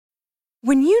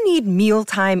When you need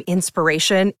mealtime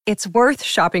inspiration, it's worth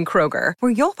shopping Kroger,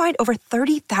 where you'll find over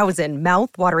 30,000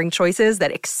 mouth-watering choices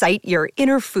that excite your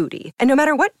inner foodie. And no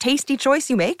matter what tasty choice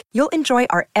you make, you'll enjoy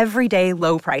our everyday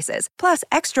low prices, plus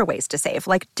extra ways to save,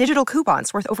 like digital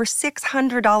coupons worth over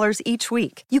 $600 each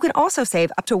week. You can also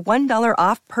save up to $1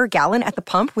 off per gallon at the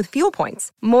pump with fuel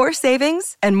points. More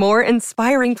savings and more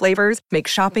inspiring flavors make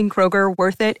shopping Kroger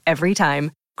worth it every time.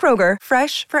 Kroger,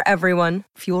 fresh for everyone.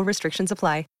 Fuel restrictions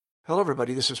apply. Hello,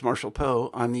 everybody. This is Marshall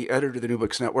Poe. I'm the editor of the New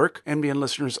Books Network. NBN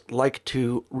listeners like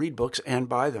to read books and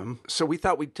buy them. So we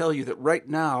thought we'd tell you that right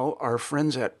now, our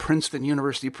friends at Princeton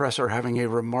University Press are having a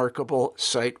remarkable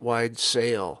site-wide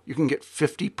sale. You can get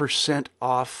 50%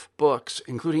 off books,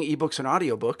 including ebooks and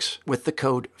audiobooks, with the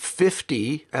code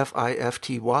 50,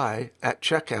 F-I-F-T-Y, at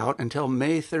checkout until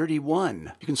May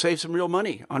 31. You can save some real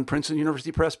money on Princeton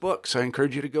University Press books. I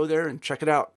encourage you to go there and check it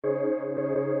out.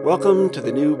 Welcome to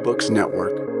the New Books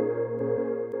Network.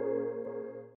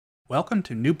 Welcome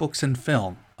to New Books in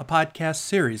Film, a podcast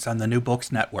series on the New Books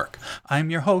Network. I'm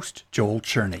your host, Joel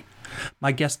Cherney.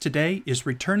 My guest today is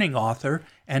returning author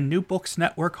and New Books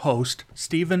Network host,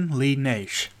 Stephen Lee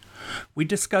Naish. We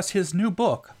discuss his new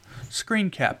book, Screen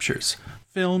Captures,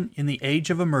 Film in the Age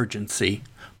of Emergency,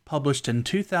 published in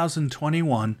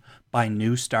 2021 by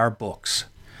New Star Books.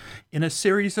 In a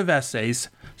series of essays,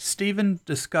 Stephen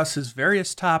discusses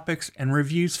various topics and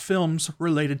reviews films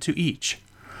related to each.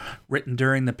 Written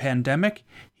during the pandemic,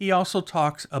 he also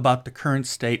talks about the current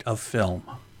state of film.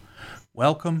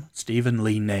 Welcome, Stephen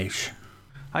Lee Naish.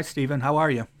 Hi, Stephen. How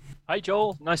are you? Hi,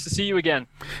 Joel. Nice to see you again.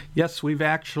 Yes, we've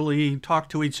actually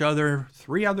talked to each other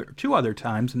two other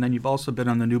times, and then you've also been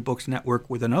on the New Books Network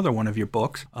with another one of your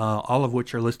books, all of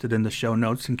which are listed in the show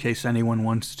notes in case anyone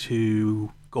wants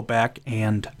to go back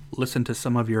and listen to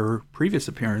some of your previous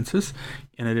appearances.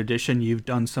 In addition, you've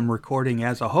done some recording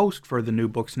as a host for the New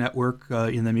Books Network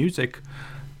in the music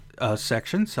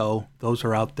section, so those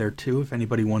are out there too if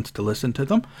anybody wants to listen to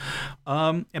them.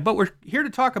 But we're here to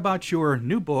talk about your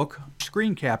new book,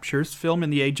 Screen Captures, Film in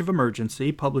the Age of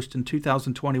Emergency, published in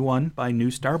 2021 by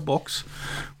New Star Books.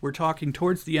 We're talking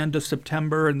towards the end of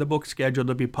September, and the book's scheduled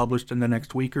to be published in the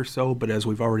next week or so, but as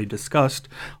we've already discussed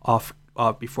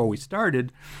before we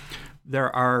started,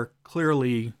 there are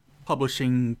clearly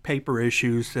publishing paper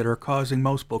issues that are causing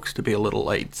most books to be a little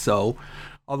late. So,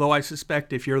 although I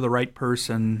suspect if you're the right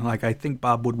person, like I think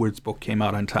Bob Woodward's book came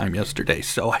out on time yesterday,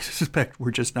 so I suspect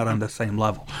we're just not on the same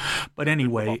level. But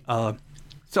anyway,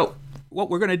 so what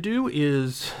we're going to do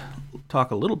is talk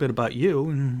a little bit about you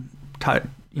and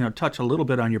touch a little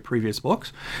bit on your previous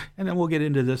books, and then we'll get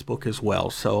into this book as well.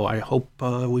 So I hope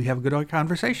we have a good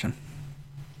conversation.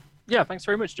 Yeah, thanks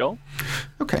very much, Joel.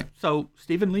 Okay, so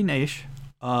Stephen Lee Naish,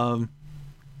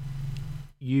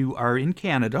 you are in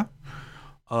Canada.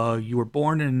 You were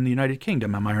born in the United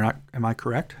Kingdom, am I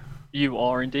correct? You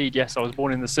are indeed, yes. I was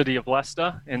born in the city of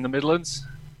Leicester in the Midlands.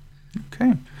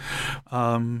 Okay.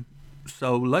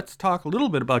 So let's talk a little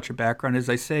bit about your background. As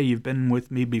I say, you've been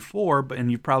with me before,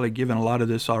 and you've probably given a lot of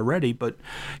this already, but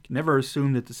you can never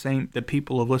assume that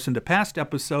people have listened to past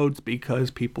episodes,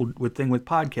 because the thing with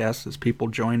podcasts is people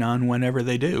join on whenever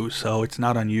they do. So it's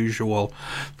not unusual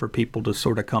for people to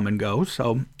sort of come and go.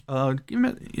 So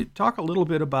talk a little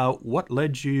bit about what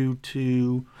led you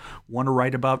to want to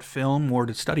write about film or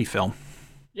to study film.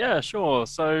 Yeah, sure.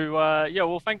 So,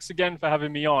 well, thanks again for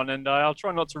having me on, and I'll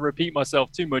try not to repeat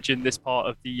myself too much in this part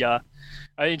of the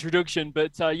introduction.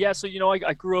 But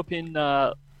I grew up in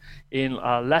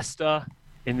Leicester,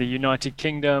 in the United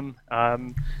Kingdom.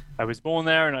 I was born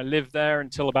there, and I lived there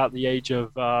until about the age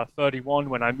of 31,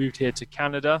 when I moved here to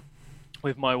Canada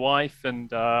with my wife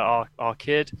and our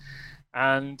kid.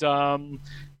 And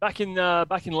back in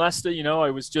Leicester,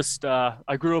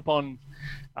 I grew up on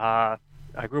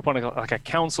a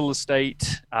council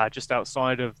estate just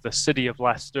outside of the city of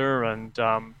Leicester, and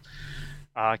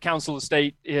council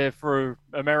estate for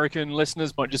American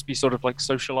listeners might just be sort of like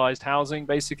socialized housing,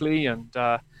 basically. And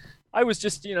I was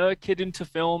just a kid into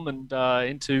film and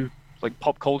into like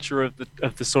pop culture of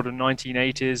the sort of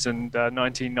 1980s and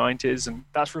 1990s, and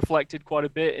that's reflected quite a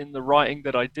bit in the writing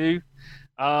that I do.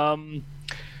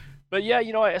 But yeah,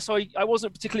 I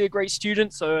wasn't particularly a great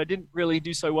student, so I didn't really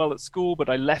do so well at school, but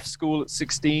I left school at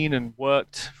 16 and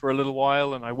worked for a little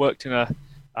while. And I worked in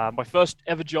my first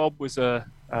ever job was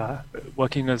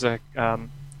working as a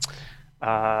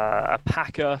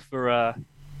packer for a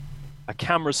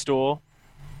camera store.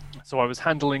 So I was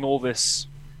handling all this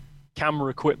camera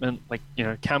equipment, like,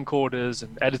 camcorders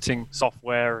and editing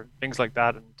software and things like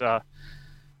that. And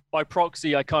by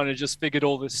proxy, I kind of just figured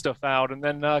all this stuff out. And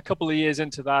then a couple of years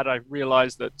into that, I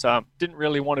realized that didn't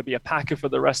really want to be a packer for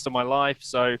the rest of my life.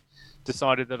 So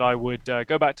decided that I would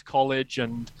go back to college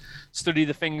and study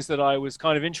the things that I was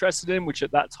kind of interested in, which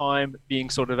at that time, being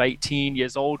sort of 18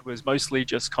 years old, was mostly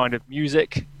just kind of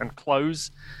music and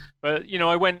clothes. But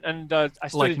I went and I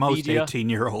studied like most media.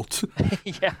 18-year-olds.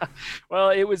 Yeah, well,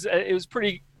 it was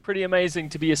pretty amazing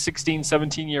to be a 16,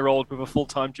 17-year-old with a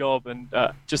full-time job and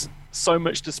just so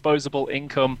much disposable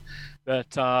income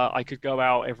that I could go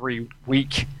out every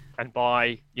week and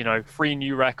buy 3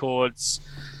 new records,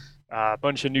 a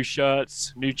bunch of new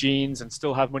shirts, new jeans, and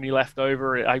still have money left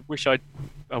over. I wish I'd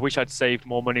saved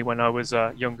more money when I was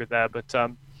younger there, but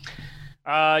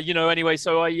anyway,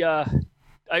 so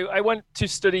I went to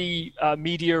study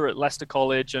media at Leicester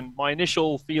College, and my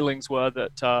initial feelings were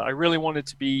that I really wanted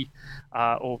to be,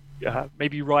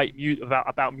 maybe write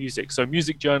about music. So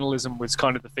music journalism was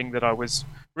kind of the thing that I was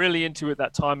really into at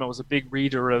that time. I was a big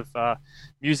reader of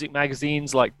music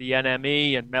magazines like the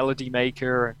NME and Melody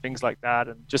Maker and things like that,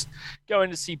 and just going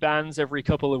to see bands every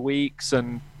couple of weeks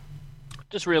and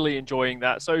just really enjoying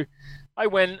that. So I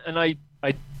went and I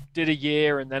did a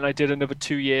year, and then I did another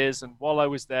 2 years, and while I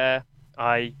was there,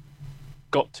 I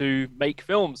got to make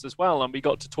films as well, and we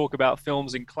got to talk about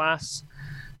films in class,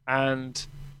 and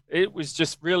it was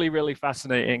just really, really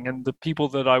fascinating. And the people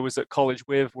that I was at college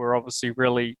with were obviously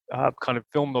really kind of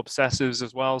film obsessives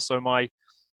as well. So my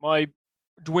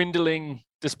dwindling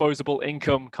disposable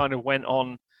income kind of went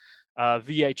on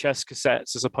VHS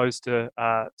cassettes as opposed to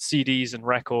CDs and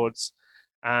records,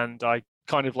 and I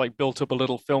kind of like built up a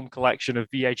little film collection of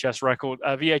VHS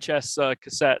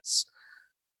cassettes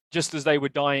just as they were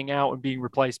dying out and being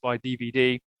replaced by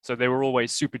DVD. So they were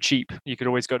always super cheap. You could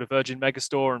always go to Virgin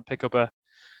Megastore and pick up a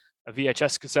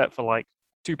VHS cassette for like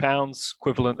 £2,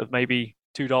 equivalent of maybe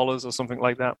 $2 or something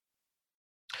like that.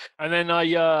 And then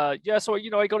I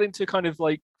got into kind of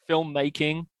like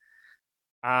filmmaking.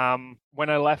 When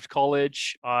I left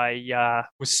college, I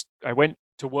went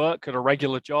to work at a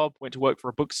regular job, went to work for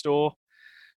a bookstore,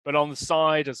 but on the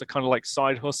side, as a kind of like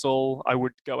side hustle, I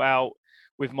would go out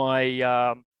with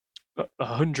my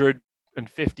 $150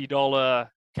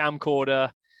 camcorder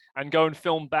and go and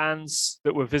film bands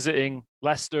that were visiting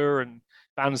Leicester and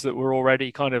bands that were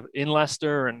already kind of in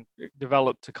Leicester, and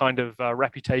developed a kind of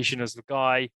reputation as the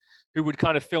guy who would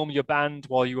kind of film your band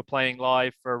while you were playing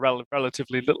live for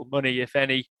relatively little money, if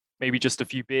any. Maybe just a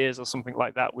few beers or something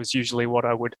like that was usually what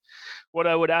I would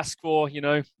ask for.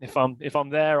 If I'm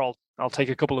there, I'll take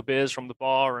a couple of beers from the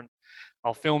bar and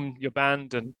I'll film your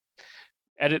band and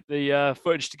edit the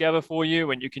footage together for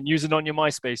you, and you can use it on your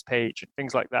MySpace page and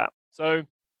things like that. So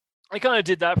I kind of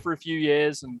did that for a few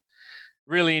years and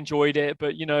really enjoyed it.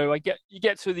 But you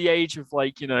get to the age of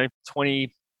like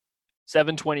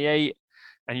 27, 28,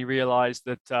 and you realize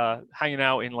that hanging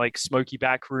out in like smoky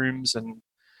back rooms and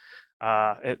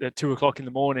at 2:00 in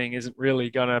the morning isn't really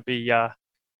gonna be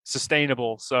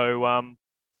sustainable. So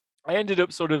I ended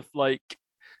up sort of like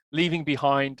leaving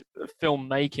behind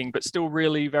filmmaking, but still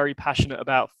really very passionate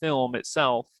about film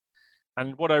itself.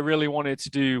 And what I really wanted to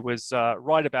do was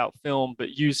write about film,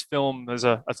 but use film as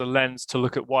a lens to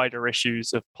look at wider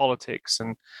issues of politics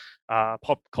and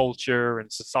pop culture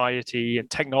and society and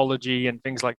technology and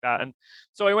things like that. And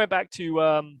so I went back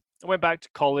to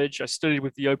college. I studied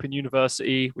with the Open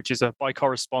University, which is a by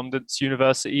correspondence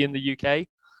university in the UK.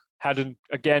 Had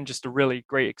again just a really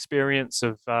great experience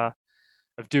of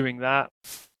doing that.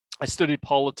 I studied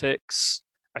politics,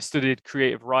 I studied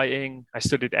creative writing, I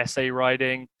studied essay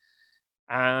writing,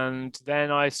 and then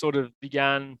I sort of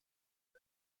began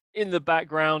in the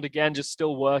background again, just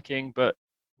still working, but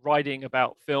writing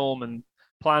about film and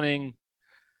planning,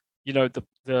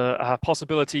 the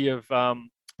possibility of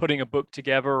putting a book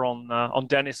together on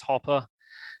Dennis Hopper,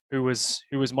 who was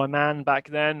my man back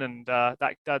then, and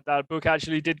that book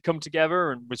actually did come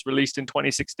together and was released in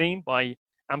 2016 by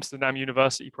Amsterdam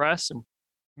University Press, and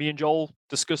me and Joel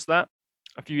discussed that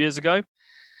a few years ago.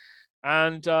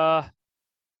 And and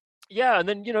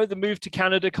then the move to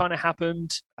Canada kind of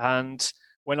happened, and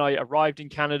when I arrived in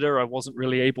Canada, I wasn't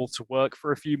really able to work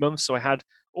for a few months, so I had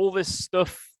all this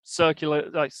stuff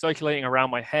circulating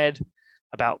around my head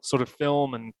about sort of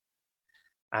film,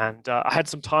 and I had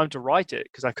some time to write it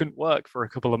because I couldn't work for a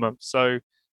couple of months. So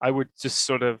I would just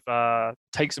sort of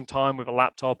take some time with a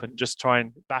laptop and just try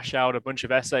and bash out a bunch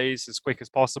of essays as quick as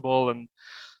possible, and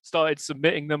started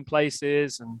submitting them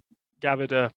places and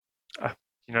gathered a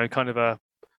kind of a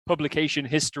publication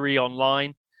history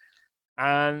online.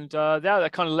 And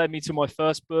that kind of led me to my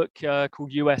first book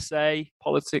called USA,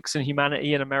 Politics and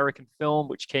Humanity in American Film,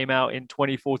 which came out in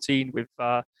 2014 with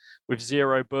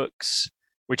Zero Books,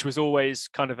 which was always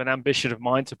kind of an ambition of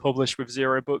mine to publish with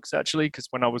Zero Books, actually, because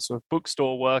when I was a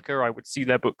bookstore worker, I would see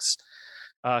their books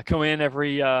come in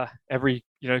every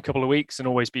couple of weeks and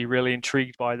always be really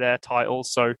intrigued by their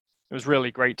titles. So it was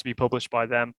really great to be published by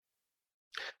them.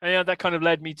 And yeah, that kind of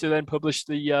led me to then publish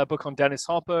the book on Dennis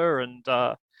Hopper, and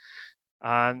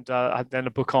then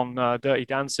a book on Dirty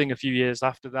Dancing a few years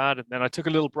after that. And then I took a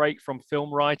little break from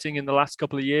film writing in the last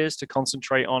couple of years to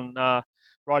concentrate on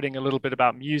writing a little bit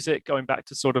about music, going back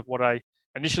to sort of what I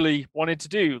initially wanted to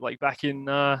do, like back in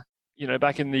the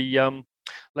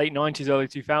late 90s, early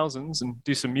 2000s, and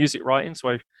do some music writing.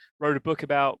 So I wrote a book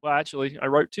about, well, actually, I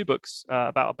wrote two books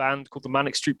about a band called the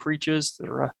Manic Street Preachers.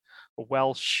 They're a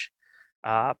Welsh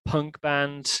punk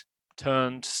band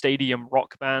turned stadium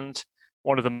rock band,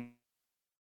 one of the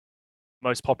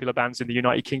most popular bands in the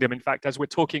United Kingdom. In fact, as we're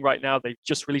talking right now, they've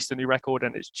just released a new record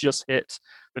and it's just hit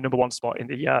the number one spot in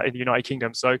the United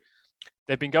Kingdom. So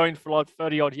they've been going for like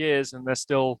 30 odd years and they're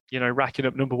still, racking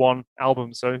up number one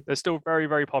albums. So they're still a very,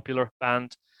 very popular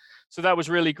band. So that was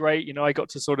really great. I got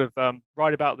to sort of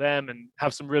write about them and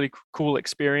have some really cool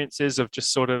experiences of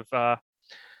just sort of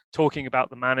talking about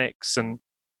the Manics.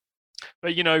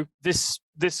 But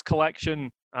this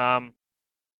collection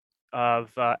of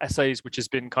essays, which has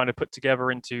been kind of put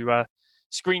together into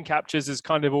screen captures, has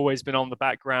kind of always been on the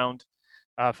background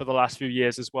for the last few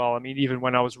years as well. I mean, even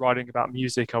when I was writing about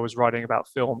music, I was writing about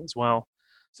film as well.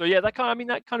 So yeah, that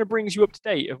kind of brings you up to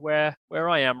date of where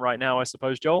I am right now, I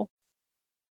suppose, Joel.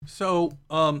 So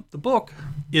the book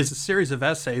is a series of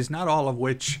essays, not all of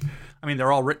which, I mean,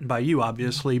 they're all written by you,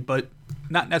 obviously, but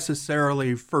not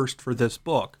necessarily first for this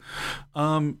book.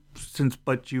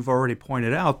 But you've already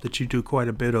pointed out that you do quite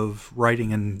a bit of writing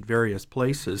in various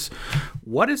places.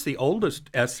 What is the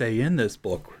oldest essay in this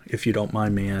book, if you don't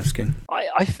mind me asking?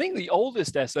 I think the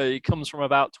oldest essay comes from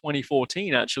about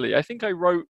 2014, actually. I think I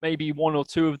wrote maybe one or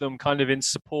two of them kind of in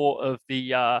support of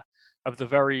the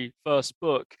very first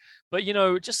book. But,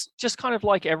 just kind of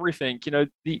like everything,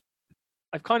 they've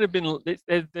kind of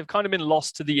been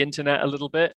lost to the internet a little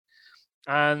bit.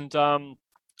 And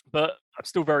but I'm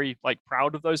still very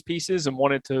proud of those pieces and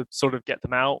wanted to sort of get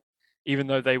them out, even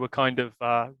though they were kind of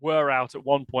were out at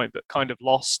one point but kind of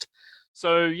lost.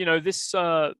 So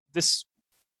this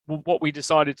what we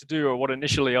decided to do, or what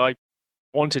initially I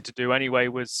wanted to do anyway,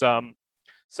 was so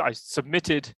I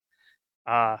submitted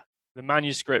the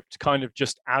manuscript kind of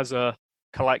just as a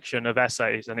collection of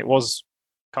essays, and it was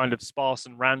kind of sparse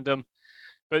and random.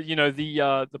 But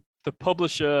the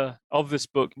publisher of this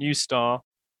book, New Star,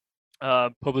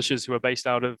 publishers who are based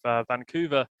out of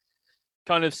Vancouver,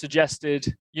 kind of suggested,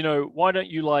 why don't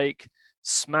you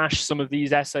smash some of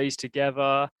these essays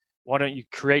together? Why don't you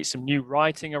create some new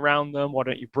writing around them? Why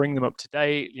don't you bring them up to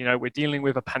date? We're dealing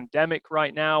with a pandemic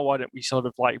right now. Why don't we sort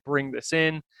of bring this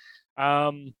in?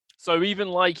 So even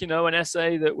an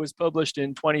essay that was published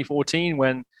in 2014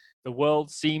 when the world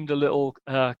seemed a little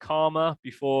calmer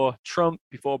before Trump,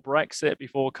 before Brexit,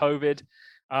 before COVID,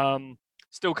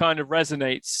 still kind of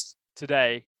resonates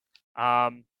today.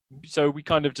 So we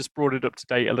kind of just brought it up to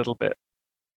date a little bit.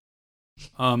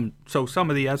 So some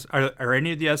of the are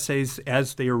any of the essays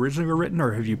as they originally were written,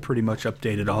 or have you pretty much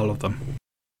updated all of them?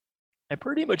 I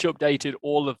pretty much updated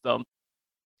all of them.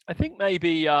 I think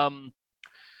maybe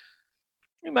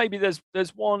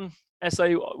there's one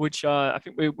essay which I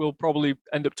think we will probably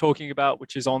end up talking about,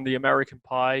 which is on the American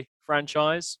Pie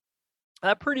franchise.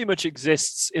 That pretty much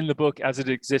exists in the book as it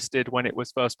existed when it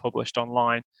was first published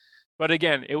online. But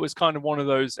again, it was kind of one of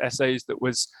those essays that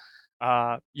was,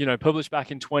 published back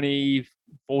in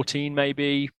 2014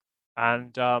 maybe,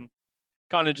 and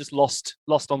kind of just lost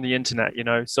on the internet,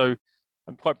 So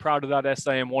I'm quite proud of that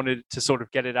essay and wanted to sort of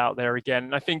get it out there again.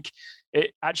 And I think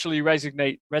it actually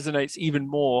resonates even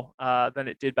more than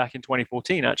it did back in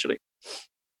 2014, actually.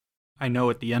 I know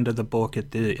at the end of the book,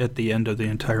 at the end of the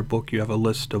entire book, you have a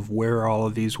list of where all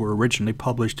of these were originally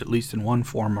published, at least in one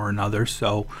form or another.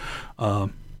 So,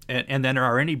 and then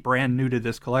are any brand new to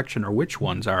this collection, or which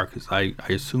ones are? Because I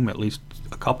assume at least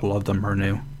a couple of them are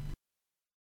new.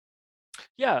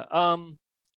 Yeah,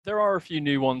 there are a few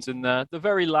new ones in there. The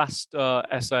very last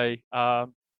essay,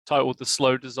 titled "The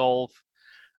Slow Dissolve,"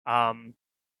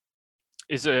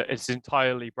 it's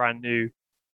entirely brand new.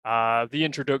 The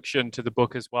introduction to the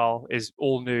book as well is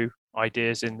all new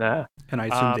ideas in there, and I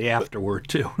assume the afterword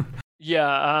too.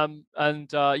 Yeah,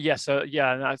 and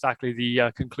exactly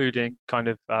the concluding kind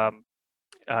of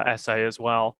essay as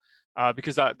well,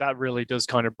 because that really does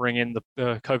kind of bring in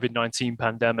the COVID-19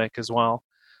 pandemic as well.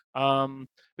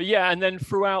 But yeah, and then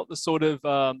throughout the sort of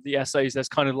the essays, there's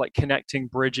kind of connecting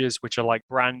bridges, which are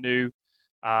brand new,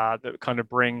 that kind of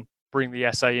bring the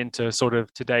essay into sort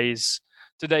of today's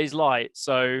light.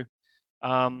 So,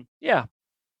 yeah.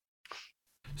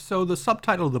 So the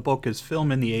subtitle of the book is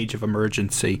 "Film in the Age of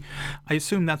Emergency." I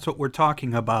assume that's what we're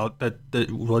talking about.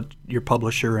 That what your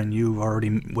publisher and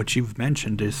what you've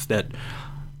mentioned is that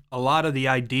a lot of the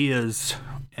ideas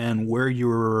and where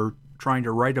you're trying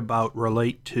to write about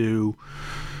relate to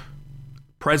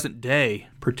present day,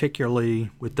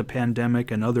 particularly with the pandemic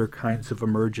and other kinds of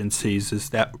emergencies. Is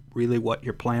that really what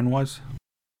your plan was?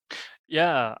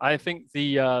 Yeah, I think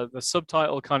the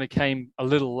subtitle kind of came a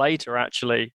little later,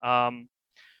 actually.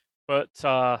 But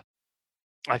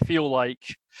I feel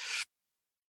like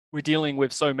we're dealing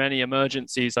with so many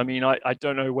emergencies. I mean, I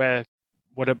don't know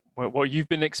what you've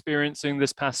been experiencing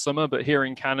this past summer, but here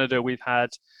in Canada, we've had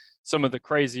some of the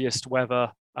craziest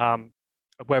weather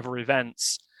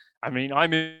events. I mean,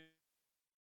 I'm in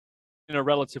a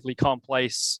relatively calm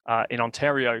place in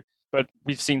Ontario, but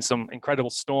we've seen some incredible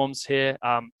storms here.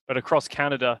 But across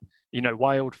Canada,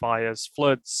 wildfires,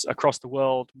 floods across the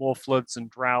world, more floods and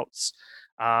droughts.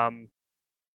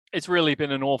 It's really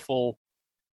been an awful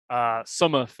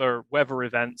summer for weather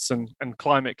events and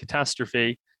climate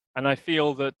catastrophe. And I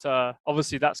feel that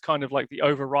obviously that's kind of like the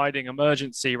overriding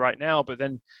emergency right now. But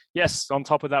then, yes, on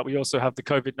top of that, we also have the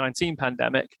COVID-19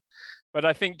 pandemic. But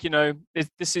I think,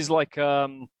 this is like,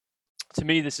 to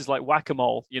me, this is like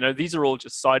whack-a-mole. These are all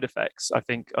just side effects, I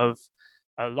think, of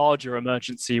a larger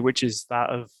emergency, which is that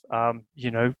of,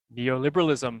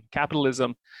 neoliberalism,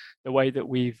 capitalism, the way that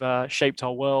we've shaped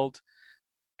our world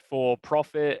for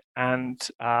profit. And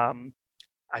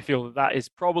I feel that is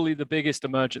probably the biggest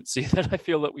emergency that I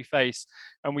feel that we face.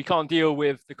 And we can't deal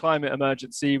with the climate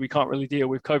emergency. We can't really deal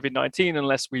with COVID-19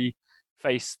 unless we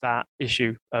face that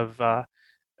issue of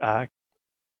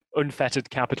unfettered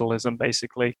capitalism,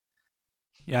 basically.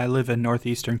 Yeah, I live in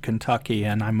northeastern Kentucky,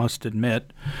 and I must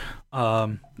admit,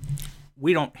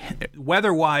 we don't,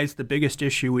 weather-wise, the biggest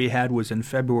issue we had was in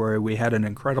February. We had an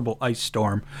incredible ice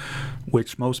storm,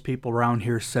 which most people around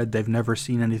here said they've never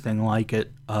seen anything like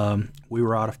it. We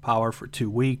were out of power for 2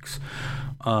 weeks.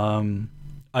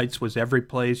 Ice was every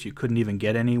place. You couldn't even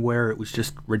get anywhere. It was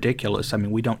just ridiculous. I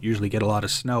mean, we don't usually get a lot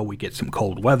of snow. We get some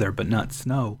cold weather, but not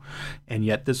snow. And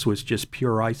yet this was just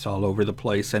pure ice all over the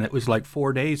place. And it was like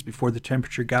 4 days before the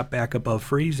temperature got back above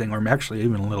freezing, or actually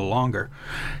even a little longer.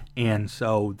 And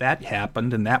so that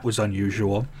happened, and that was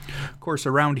unusual. Of course,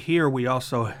 around here,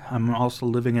 I'm also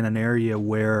living in an area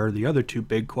where the other two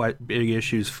quite big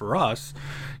issues for us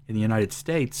in the United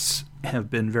States have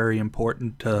been very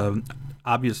important.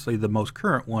 Obviously, the most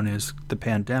current one is the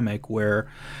pandemic, where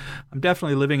I'm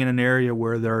definitely living in an area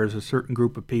where there is a certain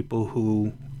group of people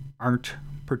who aren't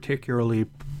particularly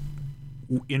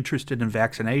interested in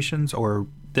vaccinations or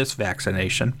this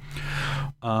vaccination.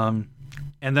 And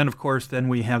then, of course,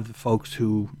 we have the folks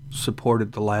who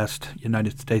supported the last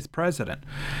United States president,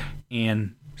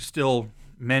 and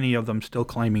many of them still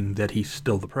claiming that he's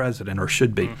still the president or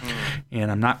should be. Mm-hmm.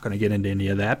 And I'm not going to get into any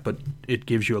of that, but it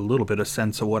gives you a little bit of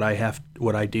sense of what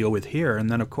I deal with here. And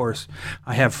then, of course,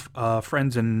 I have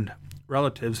friends and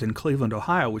relatives in Cleveland,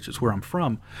 Ohio, which is where I'm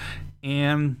from.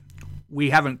 And we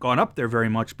haven't gone up there very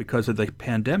much because of the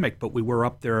pandemic, but we were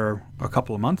up there a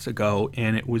couple of months ago,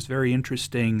 and it was very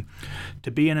interesting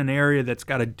to be in an area that's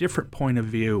got a different point of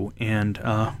view, and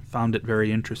found it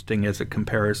very interesting as a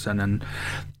comparison.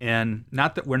 And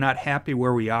not that we're not happy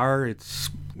where we are.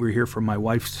 We're here for my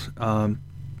wife's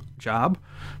job,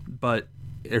 but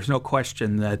there's no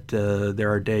question that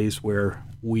there are days where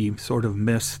we sort of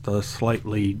miss the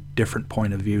slightly different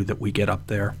point of view that we get up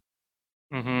there.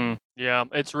 Mm-hmm. Yeah,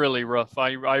 it's really rough.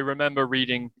 I remember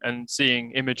reading and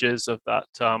seeing images of that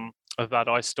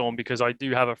ice storm, because I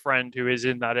do have a friend who is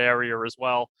in that area as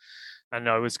well, and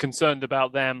I was concerned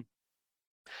about them.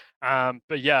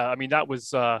 But yeah, I mean that was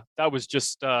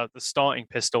just the starting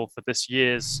pistol for this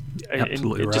year's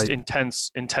just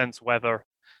intense weather.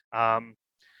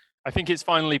 I think it's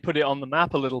finally put it on the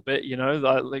map a little bit.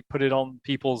 Like put it on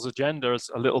people's agendas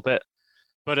a little bit.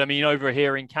 But I mean, over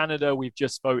here in Canada, we've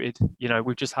just voted.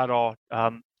 We've just had our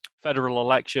federal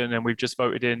election, and we've just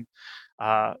voted in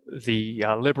the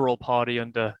Liberal Party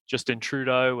under Justin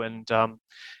Trudeau, and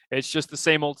it's just the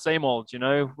same old, same old.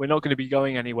 We're not going to be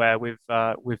going anywhere with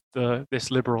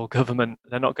this Liberal government.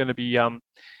 They're not going to be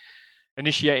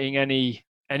initiating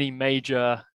any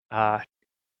major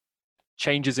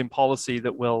changes in policy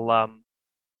that will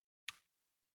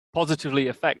positively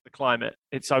affect the climate.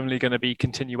 It's only going to be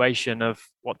continuation of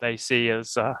what they see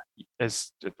as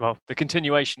the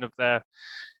continuation of their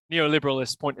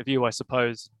neoliberalist point of view, I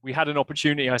suppose. We had an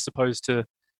opportunity, I suppose, to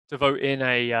vote in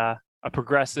a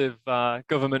progressive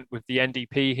government with the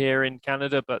NDP here in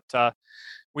Canada, but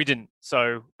we didn't.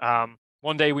 So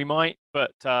one day we might,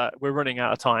 but we're running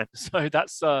out of time. So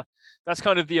that's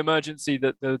kind of the emergency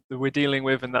that we're dealing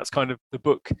with, and that's kind of the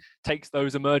book takes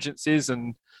those emergencies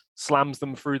and slams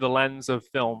them through the lens of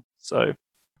film. So.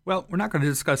 Well, we're not going to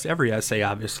discuss every essay,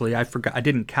 obviously. I forgot. I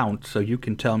didn't count, so you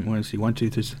can tell me when you want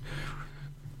to.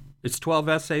 It's 12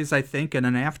 essays, I think, and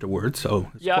then afterwards.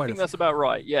 So yeah, I think that's about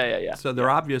right. Yeah. So there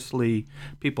are obviously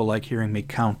people like hearing me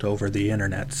count over the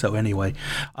internet. So anyway,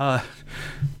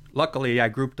 luckily I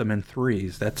grouped them in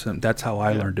threes. That's how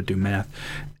I learned to do math.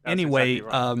 That's anyway,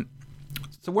 exactly right.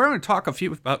 So we're going to talk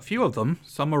about a few of them.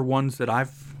 Some are ones that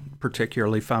I've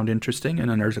particularly found interesting, and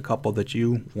then there's a couple that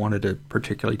you wanted to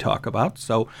particularly talk about.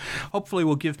 So hopefully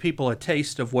we'll give people a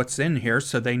taste of what's in here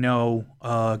so they know,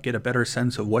 get a better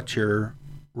sense of what your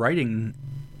writing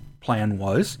plan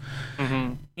was.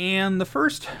 Mm-hmm. And the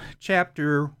first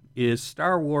chapter is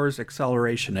Star Wars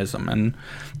Accelerationism, and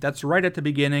that's right at the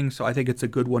beginning, so I think it's a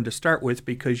good one to start with,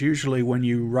 because usually when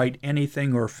you write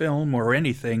anything or film or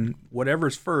anything,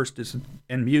 whatever's first is,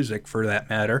 and music for that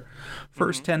matter,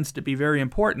 first tends to be very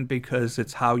important, because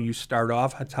it's how you start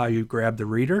off, it's how you grab the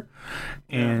reader.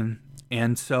 And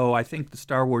so I think the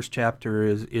Star Wars chapter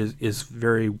is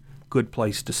very good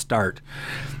place to start.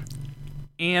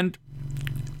 And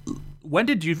when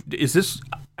did you, is this,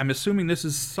 I'm assuming this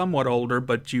is somewhat older,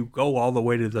 but you go all the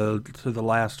way to the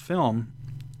last film,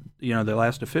 the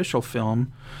last official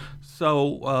film.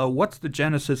 So what's the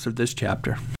genesis of this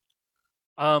chapter?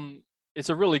 It's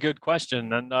a really good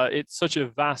question, and it's such a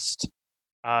vast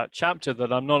chapter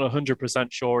that I'm not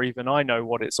 100% sure even I know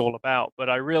what it's all about,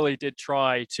 but I really did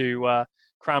try to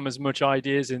cram as much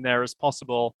ideas in there as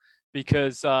possible,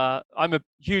 because I'm a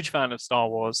huge fan of Star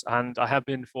Wars, and I have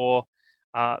been for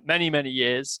many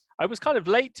years. I was kind of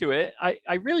late to it. I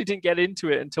really didn't get into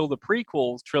it until the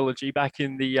prequel trilogy back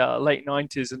in the late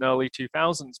 90s and early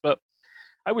 2000s, but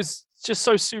I was just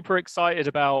so super excited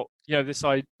about this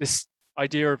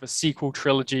idea of a sequel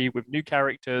trilogy with new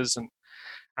characters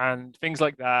and things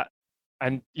like that.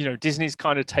 And Disney's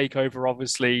kind of takeover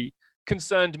obviously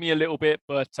concerned me a little bit,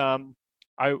 but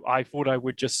I thought I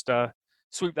would just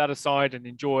sweep that aside and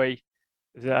enjoy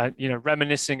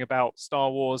reminiscing about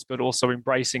Star Wars, but also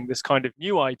embracing this kind of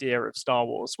new idea of Star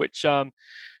Wars, which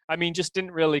just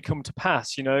didn't really come to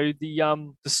pass.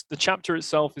 The chapter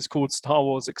itself is called Star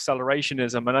Wars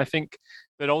Accelerationism, and I think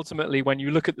that ultimately, when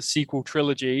you look at the sequel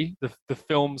trilogy, the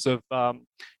films of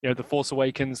The Force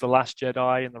Awakens, The Last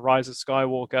Jedi, and The Rise of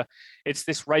Skywalker, it's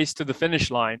this race to the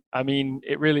finish line. I mean,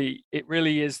 it really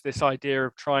is this idea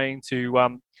of trying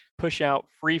to push out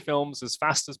 3 films as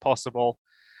fast as possible.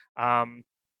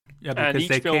 Because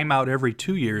they came out every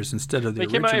 2 years instead of the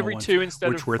original ones. They came out every 2 instead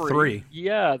which of were 3.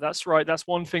 Yeah, that's right. That's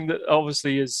one thing that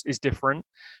obviously is different.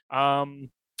 But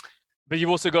you've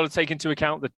also got to take into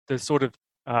account the sort of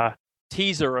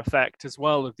teaser effect as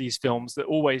well of these films that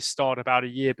always start about a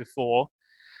year before.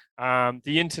 The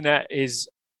internet is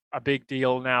a big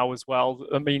deal now as well.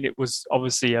 I mean, it was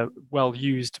obviously well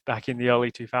used back in the early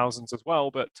 2000s as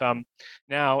well, but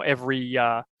now every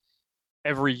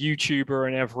YouTuber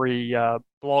and every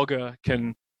blogger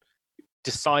can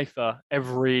decipher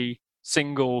every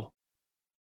single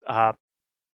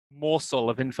morsel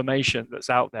of information that's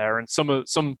out there. And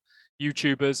some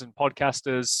YouTubers and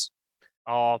podcasters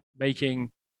are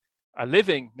making a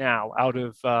living now out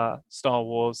of Star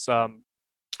Wars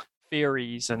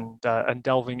theories and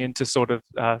delving into sort of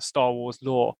Star Wars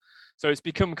lore. So it's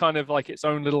become kind of like its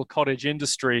own little cottage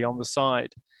industry on the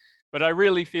side. But I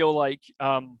really feel like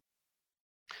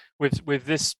with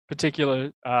this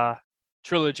particular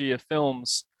trilogy of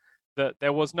films, that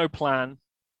there was no plan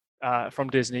from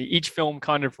Disney. Each film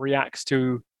kind of reacts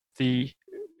to the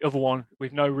other one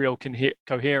with no real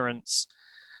coherence.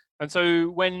 And so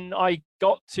when I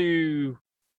got to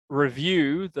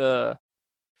review the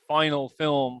final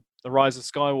film, The Rise of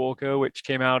Skywalker, which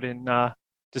came out in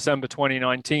December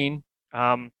 2019,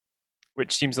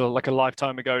 which seems like a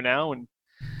lifetime ago now, and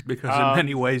because in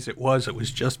many ways it was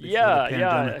just before the pandemic.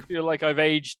 Yeah, I feel like I've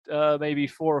aged maybe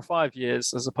 4 or 5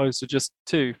 years as opposed to just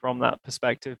 2 from that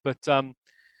perspective. But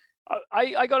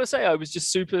I got to say, I was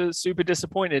just super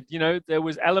disappointed. There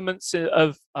was elements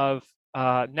of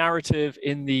narrative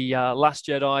in the Last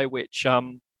Jedi, which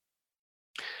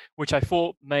I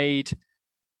thought made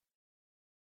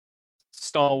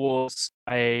Star Wars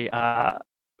which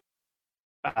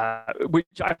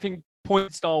I think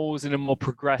pointed Star Wars in a more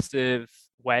progressive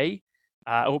way,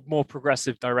 or more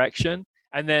progressive direction.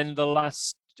 And then the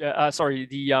Rise of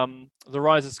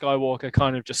Skywalker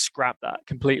kind of just scrapped that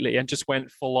completely and just went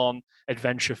full on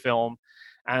adventure film.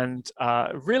 and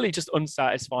really just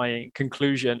unsatisfying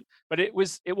conclusion. But it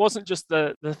wasn't just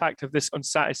the fact of this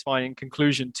unsatisfying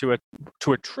conclusion to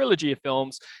a trilogy of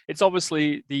films. It's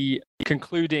obviously the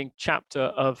concluding chapter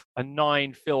of a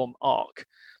 9-film arc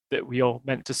that we are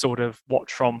meant to sort of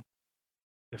watch from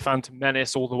the Phantom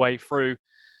Menace all the way through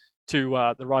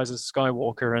to the Rise of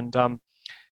Skywalker. And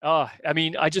I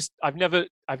mean, I've never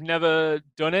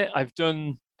done it. I've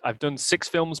done 6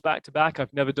 films back to back.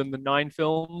 I've never done the 9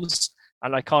 films,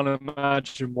 and I can't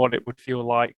imagine what it would feel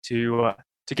like to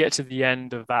get to the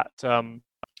end of that, to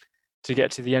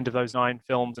get to the end of those 9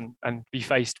 films and be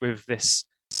faced with this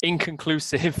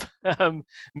inconclusive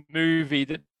movie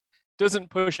that doesn't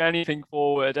push anything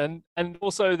forward. And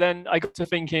also then I got to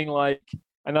thinking, like,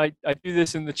 and I do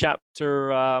this in the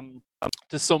chapter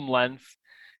to some length,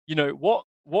 you know,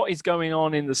 what is going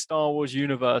on in the Star Wars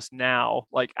universe now,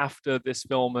 like after this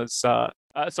film has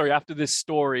after this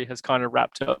story has kind of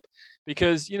wrapped up,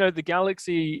 because, you know, the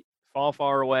galaxy far,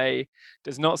 far away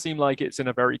does not seem like it's in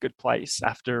a very good place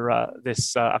after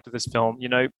this film. You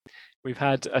know, we've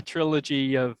had a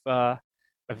trilogy of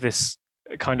this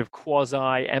kind of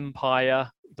quasi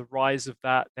empire, the rise of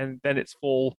that, and then its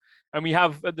fall, and we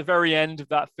have at the very end of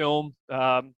that film,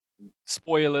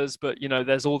 spoilers, but, you know,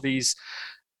 there's all these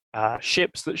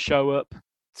ships that show up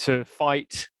to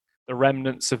fight the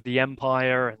remnants of the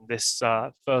Empire and this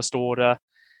First Order.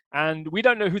 And we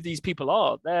don't know who these people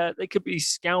are. They could be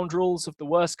scoundrels of the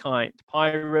worst kind,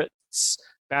 pirates,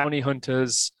 bounty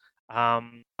hunters.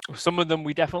 Some of them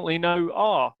we definitely know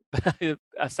are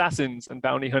assassins and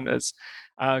bounty hunters,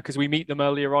 because we meet them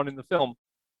earlier on in the film.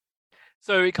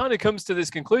 So it kind of comes to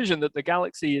this conclusion that the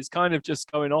galaxy is kind of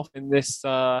just going off in this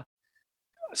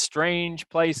strange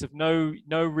place of no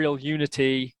real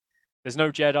unity. There's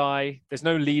no Jedi. There's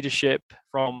no leadership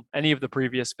from any of the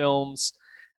previous films.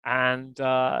 And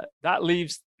that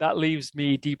leaves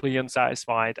me deeply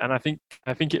unsatisfied, and I think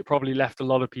it probably left a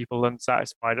lot of people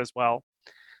unsatisfied as well.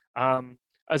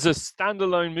 As a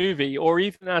standalone movie, or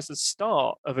even as a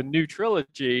start of a new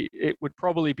trilogy, it would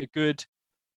probably be a good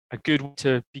way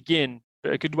to begin,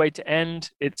 but a good way to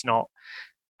end, it's not.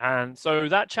 And so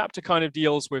that chapter kind of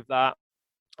deals with that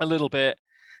a little bit,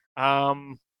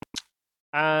 and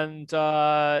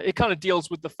it kind of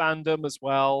deals with the fandom as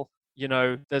well. You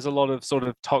know, there's a lot of sort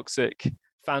of toxic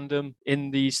fandom in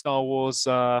the Star Wars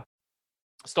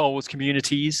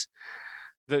communities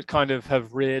that kind of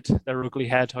have reared their ugly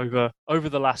head over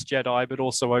The Last Jedi, but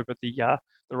also over the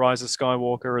Rise of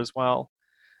Skywalker as well.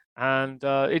 And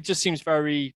it just seems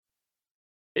very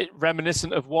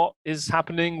reminiscent of what is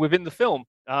happening within the film.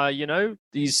 You know,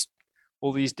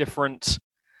 all these different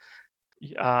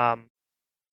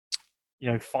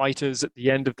fighters at the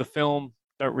end of the film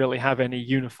don't really have any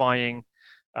unifying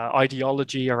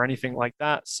ideology or anything like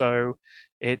that. So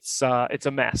it's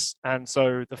a mess. And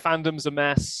so the fandom's a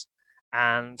mess,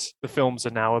 and the films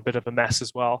are now a bit of a mess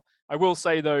as well. I will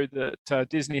say, though, that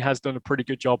Disney has done a pretty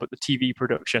good job at the TV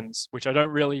productions, which I don't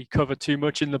really cover too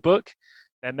much in the book.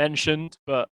 They're mentioned,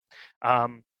 but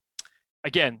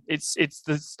again, it's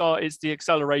the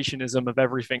accelerationism of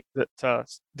everything that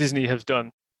Disney has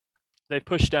done. They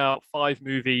pushed out 5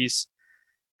 movies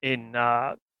in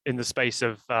the space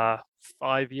of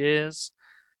 5 years,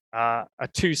 a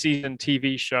 2-season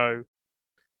TV show,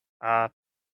 and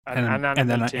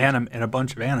then a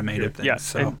bunch of animated things. Yeah,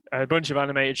 so a bunch of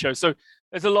animated shows. So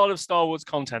there's a lot of Star Wars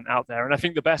content out there, and I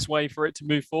think the best way for it to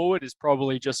move forward is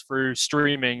probably just through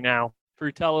streaming now,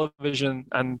 through television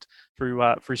and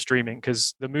through streaming,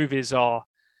 because the movies are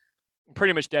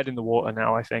pretty much dead in the water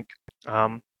now, I think.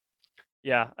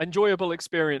 Yeah, enjoyable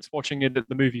experience watching it at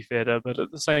the movie theater, but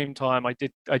at the same time, I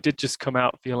did just come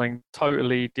out feeling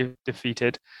totally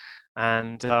defeated.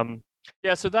 And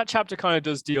so that chapter kind of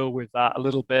does deal with that a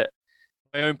little bit.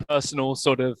 My own personal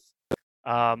sort of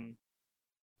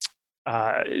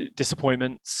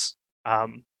disappointments,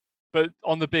 but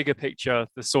on the bigger picture,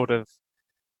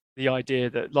 the idea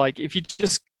that, like, if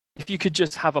you could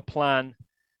just have a plan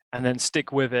and then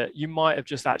stick with it, you might have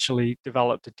just actually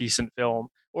developed a decent film.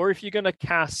 Or if you're going to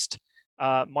cast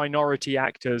minority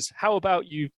actors, how about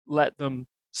you let them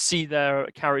see their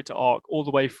character arc all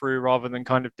the way through, rather than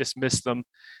kind of dismiss them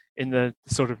in the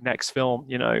sort of next film,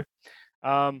 you know?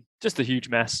 Just a huge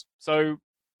mess. So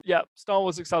yeah, Star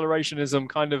Wars accelerationism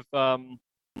kind of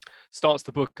starts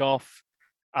the book off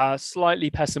slightly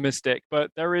pessimistic,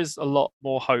 but there is a lot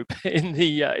more hope in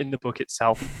the book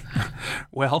itself.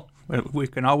 Well, we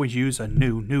can always use a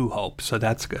new hope, so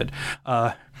that's good.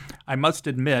 I must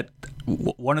admit,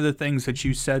 one of the things that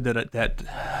you said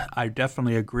that I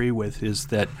definitely agree with is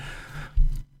that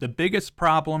the biggest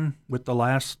problem with the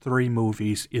last 3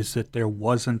 movies is that there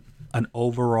wasn't an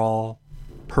overall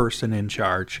person in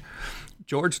charge.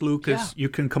 George Lucas, you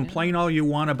can complain all you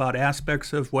want about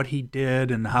aspects of what he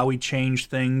did and how he changed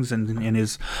things and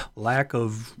his lack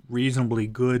of reasonably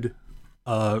good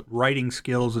writing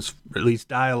skills, at least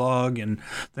dialogue and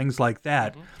things like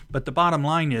that. Mm-hmm. But the bottom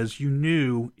line is you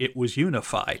knew it was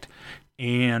unified.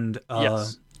 And,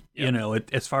 you know,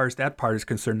 as far as that part is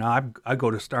concerned, now I go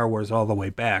to Star Wars all the way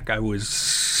back. I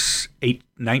was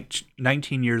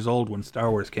 19 years old when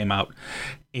Star Wars came out.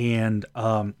 And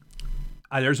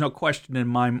there's no question in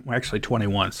my – actually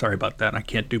 21. Sorry about that. I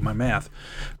can't do my math.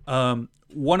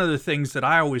 One of the things that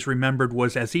I always remembered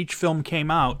was as each film came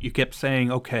out, you kept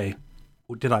saying, okay,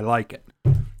 well, did I like it?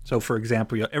 So, for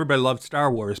example, everybody loved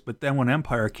Star Wars, but then when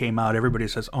Empire came out, everybody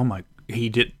says, oh, my – he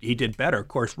did better. Of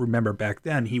course, remember back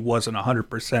then he wasn't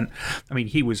 100%. I mean,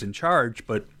 he was in charge,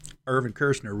 but Irvin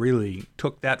Kershner really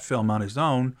took that film on his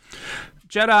own.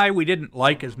 Jedi we didn't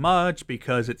like as much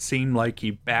because it seemed like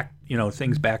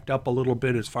things backed up a little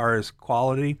bit as far as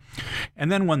quality. And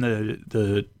then when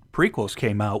the prequels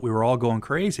came out, we were all going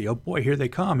crazy. Oh boy, here they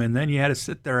come. And then you had to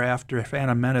sit there after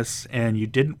Phantom Menace and you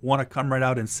didn't want to come right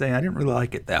out and say, I didn't really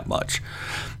like it that much.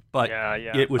 But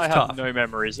it was tough. I have no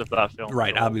memories of that film.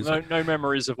 Right, obviously. No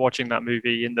memories of watching that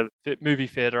movie in the movie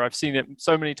theater. I've seen it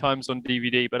so many times on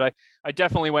DVD, but I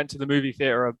definitely went to the movie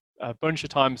theater a bunch of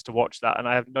times to watch that, and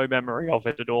I have no memory of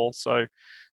it at all. So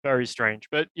very strange.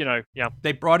 But,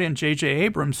 They brought in J.J.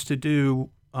 Abrams to do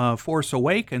Force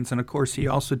Awakens, and of course he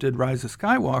also did Rise of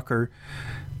Skywalker.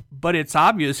 But it's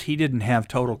obvious he didn't have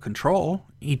total control,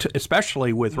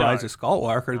 especially with Rise of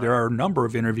Skywalker. There are a number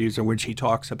of interviews in which he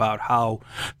talks about how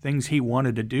things he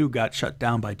wanted to do got shut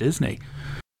down by Disney.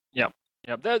 Yeah.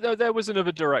 There was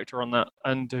another director on that,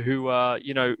 and who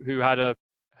had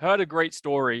a great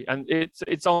story, and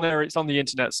it's on there. It's on the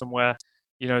internet somewhere.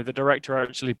 The director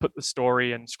actually put the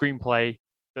story and screenplay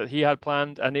that he had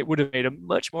planned, and it would have made a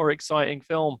much more exciting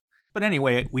film. But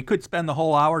anyway, we could spend the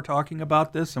whole hour talking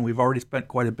about this, and we've already spent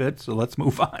quite a bit, so let's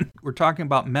move on. We're talking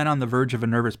about Men on the Verge of a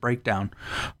Nervous Breakdown.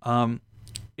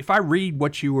 If I read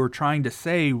what you were trying to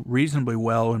say reasonably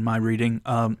well in my reading,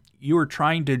 you were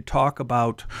trying to talk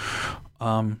about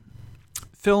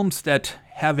films that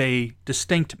have a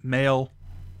distinct male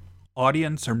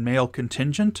audience or male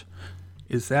contingent.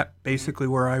 Is that basically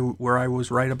where I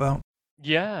was right about?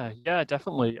 Yeah,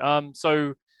 definitely.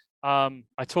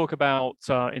 I talk about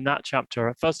in that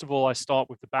chapter, first of all, I start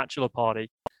with The Bachelor Party,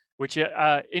 which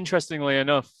interestingly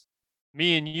enough,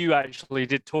 me and you actually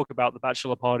did talk about The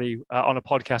Bachelor Party on a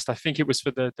podcast. I think it was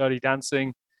for the Dirty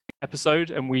Dancing episode.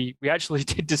 And we actually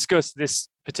did discuss this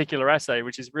particular essay,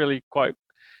 which is really quite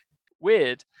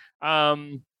weird.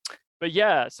 But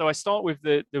yeah, so I start with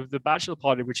the Bachelor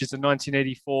Party, which is a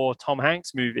 1984 Tom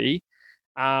Hanks movie.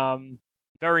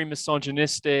 Very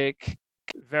misogynistic,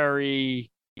 very...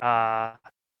 well,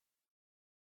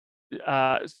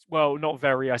 not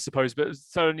very, I suppose, but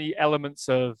certainly elements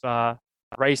of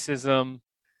racism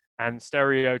and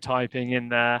stereotyping in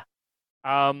there.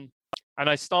 And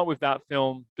I start with that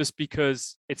film just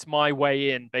because it's my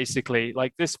way in, basically.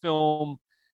 Like, this film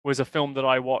was a film that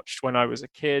I watched when I was a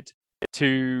kid,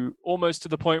 to almost to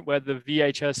the point where the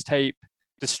VHS tape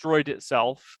destroyed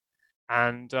itself,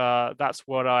 and that's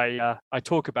what I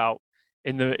talk about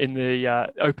in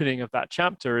the opening of that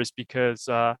chapter, is because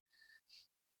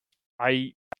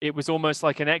it was almost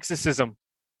like an exorcism,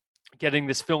 getting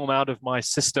this film out of my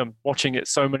system, watching it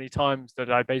so many times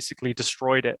that I basically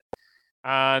destroyed it,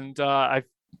 and I've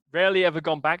rarely ever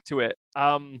gone back to it.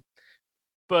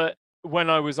 But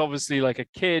when I was obviously like a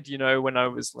kid, when I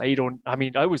was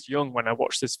I was young when I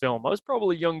watched this film. I was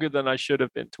probably younger than I should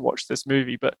have been to watch this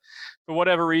movie, but for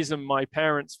whatever reason, my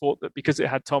parents thought that because it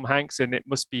had Tom Hanks in it,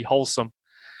 must be wholesome.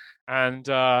 And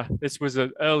this was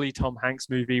an early Tom Hanks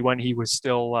movie when he was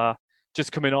still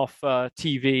just coming off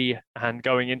TV and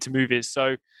going into movies.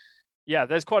 So yeah,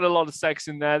 there's quite a lot of sex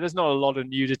in there. There's not a lot of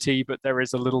nudity, but there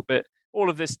is a little bit. All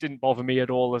of this didn't bother me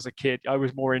at all as a kid. I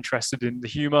was more interested in the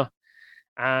humor.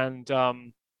 And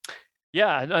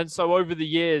and so over the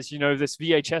years, this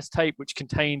VHS tape, which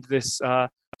contained this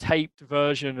taped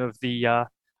version of the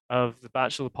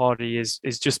Bachelor Party, is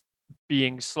just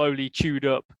being slowly chewed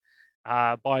up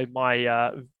by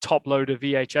my top loader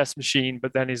VHS machine,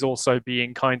 but then is also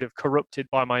being kind of corrupted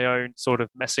by my own sort of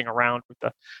messing around with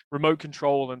the remote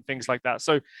control and things like that.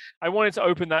 So I wanted to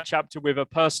open that chapter with a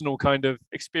personal kind of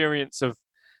experience of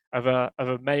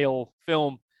a male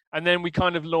film. And then we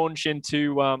kind of launch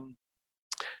into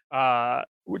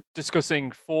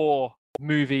discussing 4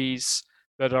 movies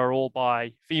that are all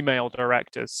by female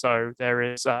directors. So there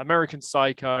is American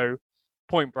Psycho,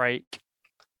 Point Break,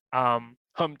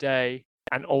 Hump Day,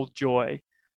 and Old Joy.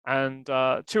 And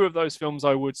two of those films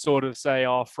I would sort of say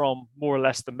are from more or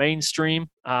less the mainstream,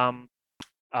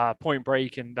 Point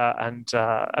Break and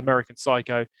American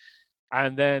Psycho.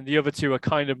 And then the other two are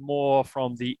kind of more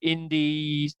from the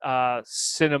indie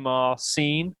cinema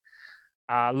scene,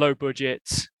 low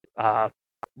budget,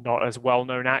 not as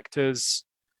well-known actors,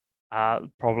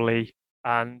 probably,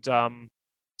 and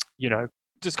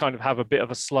just kind of have a bit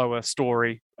of a slower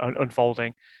story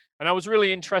unfolding. And I was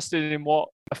really interested in what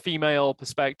a female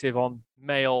perspective on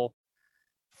male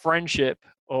friendship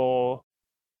or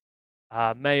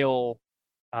male,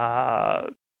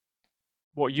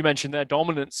 what you mentioned there,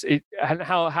 dominance, and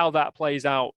how that plays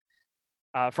out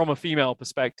from a female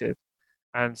perspective.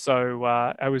 And so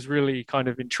I was really kind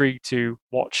of intrigued to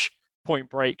watch Point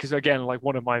Break, because again, like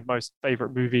one of my most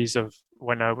favorite movies of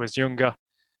when I was younger,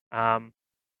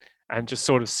 and just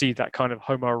sort of see that kind of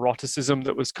homoeroticism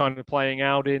that was kind of playing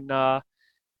out in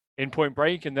Point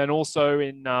Break, and then also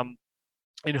in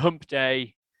Hump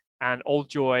Day and Old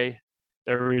Joy,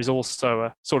 there is also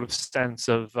a sort of sense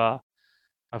of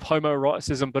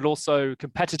homoeroticism, but also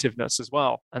competitiveness as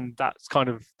well. And that's kind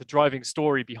of the driving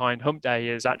story behind Hump Day,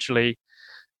 is actually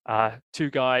two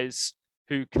guys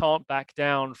who can't back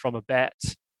down from a bet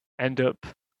end up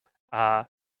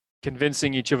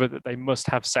convincing each other that they must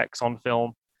have sex on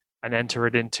film and enter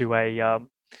it into an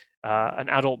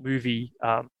adult movie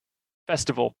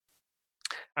festival.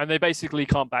 And they basically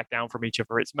can't back down from each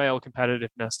other. It's male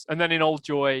competitiveness. And then in Old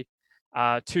Joy,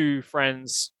 two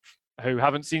friends who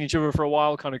haven't seen each other for a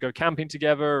while kind of go camping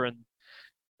together, and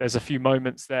there's a few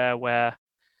moments there where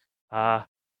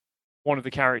one of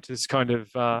the characters kind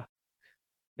of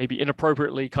maybe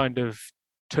inappropriately kind of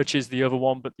touches the other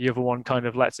one, but the other one kind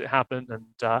of lets it happen.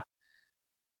 And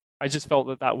I just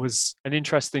felt that was an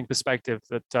interesting perspective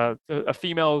that a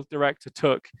female director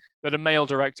took that a male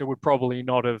director would probably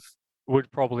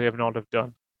have not have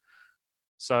done.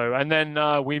 So, and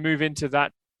then we move into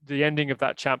the ending of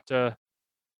that chapter,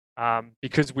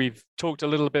 because we've talked a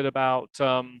little bit about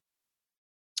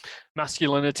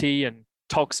masculinity and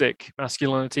toxic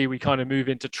masculinity. We kind of move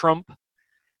into Trump,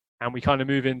 and we kind of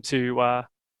move into a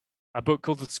book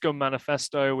called The Scum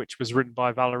Manifesto, which was written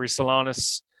by Valerie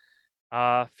Solanas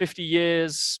 50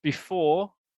 years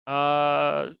before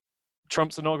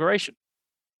Trump's inauguration.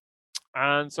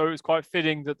 And so it was quite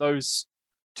fitting that those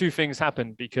two things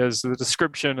happened, because the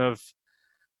description of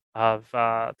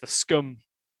the scum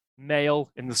male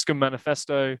in the Scum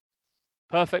Manifesto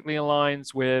perfectly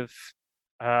aligns with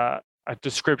a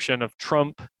description of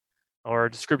Trump, or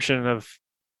a description of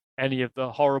any of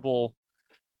the horrible,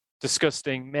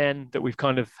 disgusting men that we've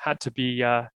kind of had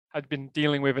been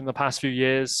dealing with in the past few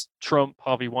years. Trump,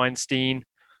 Harvey Weinstein.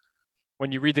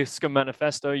 When you read the Scum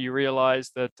Manifesto, you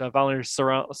realize that Valerie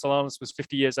Solanas was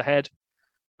 50 years ahead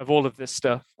of all of this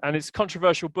stuff. And it's a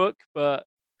controversial book, but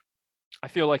I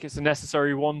feel like it's a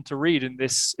necessary one to read in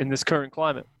this current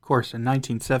climate. Of course, in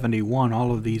 1971,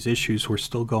 all of these issues were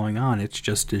still going on. It's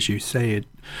just, as you say,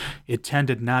 it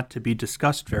tended not to be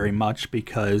discussed very much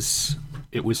because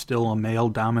it was still a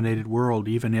male-dominated world,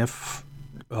 even if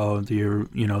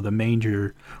the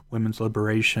major women's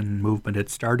liberation movement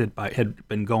had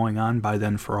been going on by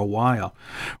then for a while.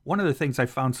 One of the things I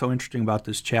found so interesting about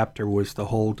this chapter was the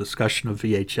whole discussion of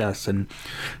VHS, and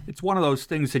it's one of those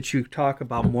things that you talk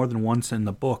about more than once in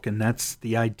the book, and that's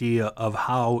the idea of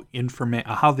how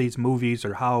these movies,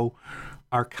 or how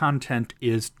our content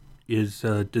is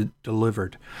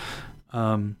delivered.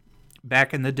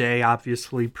 Back in the day,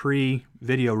 obviously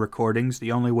pre-video recordings,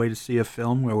 the only way to see a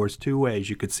film, there was two ways.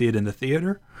 You could see it in the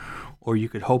theater, or you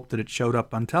could hope that it showed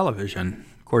up on television.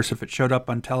 Of course, if it showed up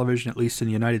on television, at least in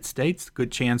the United States, the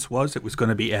good chance was it was going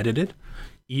to be edited,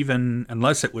 even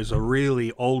unless it was a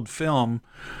really old film.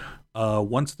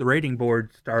 Once the rating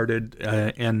board started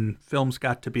and films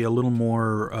got to be a little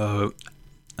more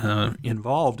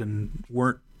involved and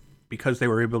weren't, because they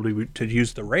were able to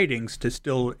use the ratings to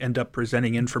still end up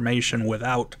presenting information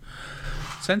without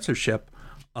censorship.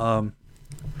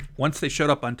 Once they showed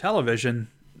up on television,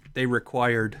 they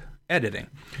required editing.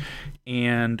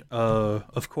 And,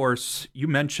 of course, you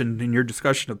mentioned in your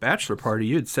discussion of Bachelor Party,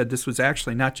 you had said this was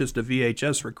actually not just a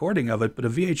VHS recording of it, but a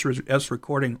VHS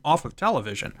recording off of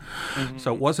television. Mm-hmm.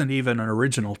 So it wasn't even an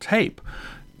original tape.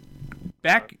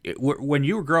 Back when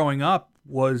you were growing up,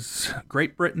 was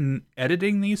Great Britain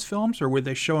editing these films, or were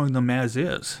they showing them as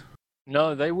is?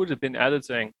 No, they would have been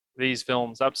editing these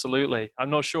films, absolutely. I'm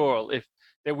not sure if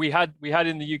we had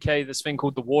in the UK this thing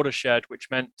called the watershed, which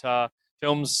meant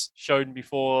films shown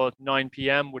before 9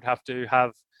 p.m. would have to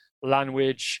have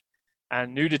language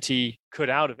and nudity cut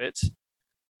out of it,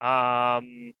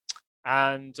 and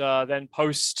then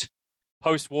post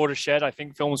post Watershed, I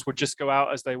think films would just go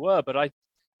out as they were. But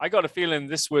I got a feeling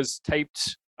this was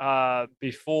taped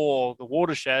before the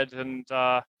Watershed, and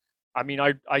I mean,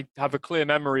 I have a clear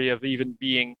memory of even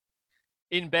being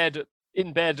in bed at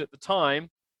the time,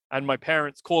 and my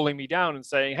parents calling me down and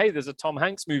saying, "Hey, there's a Tom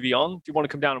Hanks movie on. Do you want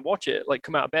to come down and watch it? Like,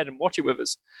 come out of bed and watch it with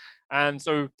us." And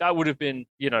so that would have been,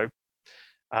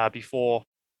 before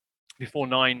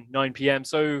 9 p.m.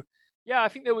 So yeah, I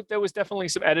think there was definitely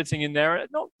some editing in there.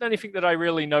 Not anything that I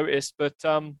really noticed, but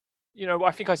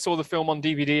I think I saw the film on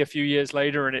DVD a few years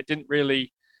later, and it didn't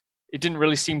really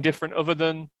seem different, other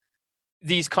than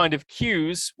these kind of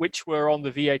cues, which were on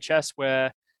the VHS,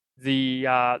 where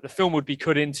the film would be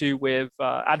cut into with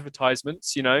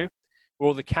advertisements, where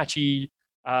all the catchy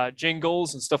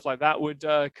jingles and stuff like that would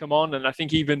come on, and I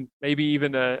think maybe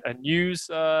even a news.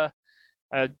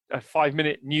 A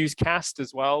 5-minute newscast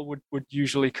as well would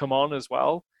usually come on as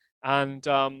well, and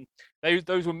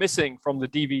those were missing from the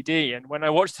DVD. And when I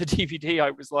watched the DVD,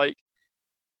 I was like,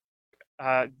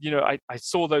 I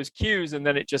saw those cues, and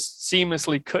then it just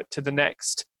seamlessly cut to the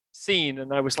next scene,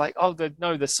 and I was like, oh,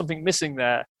 no, there's something missing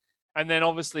there. And then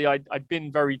obviously I'd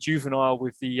been very juvenile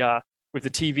with the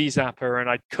TV zapper, and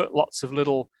I'd cut lots of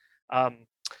little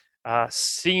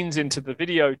scenes into the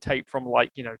videotape from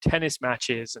tennis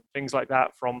matches and things like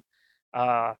that from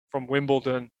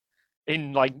Wimbledon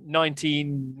in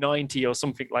 1990 or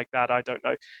something like that. I don't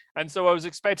know. And so I was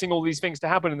expecting all these things to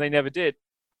happen, and they never did.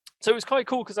 So it was quite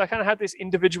cool, because I kind of had this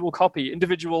individual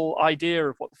idea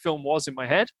of what the film was in my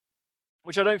head,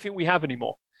 which I don't think we have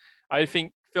anymore. I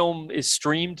think film is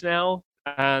streamed now,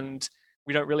 and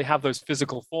we don't really have those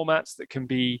physical formats that can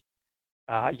be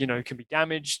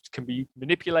damaged, can be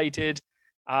manipulated.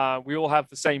 We all have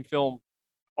the same film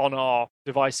on our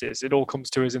devices. It all comes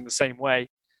to us in the same way.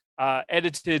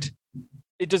 Edited,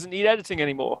 it doesn't need editing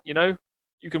anymore. You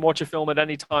can watch a film at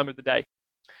any time of the day.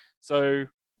 So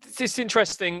it's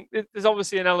interesting. There's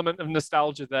obviously an element of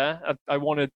nostalgia there. I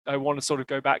want to sort of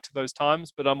go back to those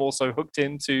times, but I'm also hooked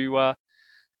into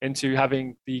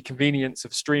having the convenience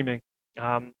of streaming.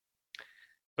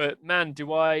 But man,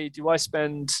 do I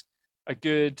spend a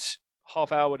good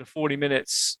half hour to 40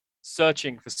 minutes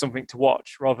searching for something to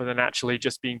watch rather than actually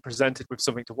just being presented with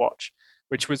something to watch,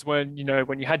 which was when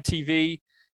you had TV,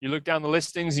 you looked down the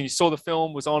listings and you saw the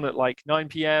film was on at 9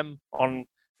 p.m. on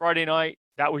Friday night.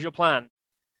 That was your plan.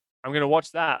 I'm going to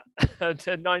watch that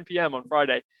at 9 p.m. on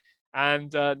Friday.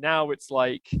 And now it's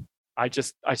like, I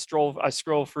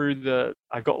scroll through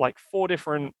I've got 4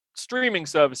 different streaming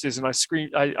services, and I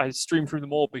stream through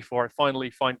them all before I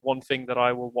finally find one thing that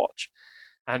I will watch.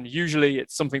 And usually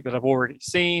it's something that I've already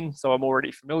seen, so I'm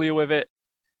already familiar with it.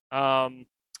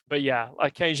 But yeah,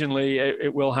 occasionally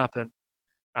it will happen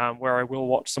where I will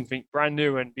watch something brand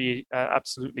new and be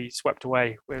absolutely swept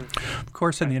away with. Of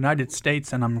course, in the United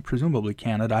States, and I'm presumably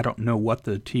Canada, I don't know what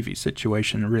the TV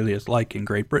situation really is like in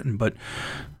Great Britain, but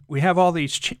we have all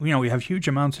these, we have huge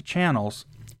amounts of channels.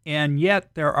 And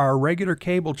yet there are regular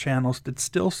cable channels that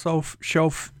still show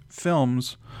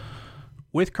films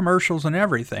with commercials and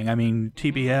everything. I mean,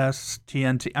 TBS,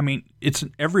 TNT. I mean, it's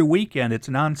every weekend. It's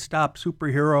nonstop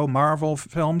superhero Marvel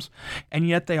films, and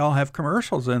yet they all have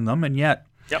commercials in them. And yet,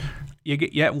 you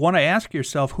want to ask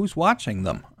yourself, who's watching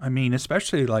them? I mean,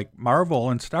 especially like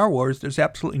Marvel and Star Wars. There's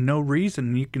absolutely no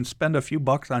reason. You can spend a few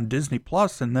bucks on Disney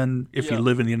Plus, and then if you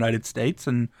live in the United States,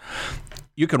 and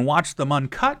you can watch them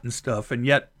uncut and stuff, and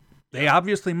yet they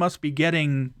obviously must be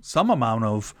getting some amount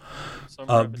of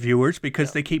viewers,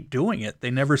 because they keep doing it.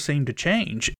 They never seem to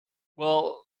change.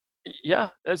 Well, yeah,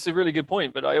 that's a really good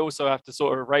point. But I also have to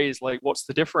sort of raise, what's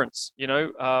the difference?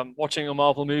 Watching a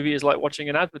Marvel movie is like watching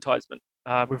an advertisement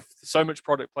with so much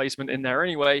product placement in there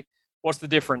anyway. What's the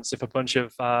difference if a bunch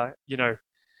of,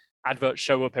 adverts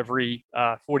show up every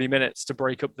 40 minutes to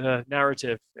break up the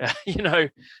narrative,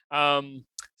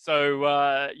 So,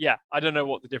 I don't know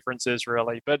what the difference is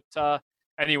really. But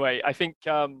anyway, I think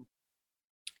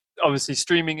obviously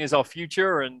streaming is our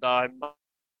future, and I'm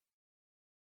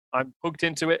hooked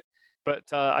into it. But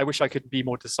I wish I could be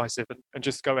more decisive and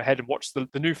just go ahead and watch the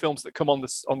new films that come on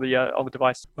the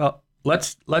device. Well,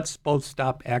 let's both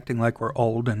stop acting like we're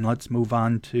old, and let's move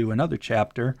on to another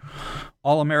chapter,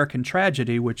 All-American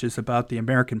Tragedy, which is about the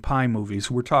American Pie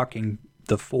movies. We're talking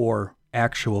the 4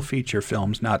 actual feature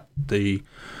films, not the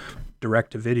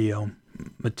direct-to-video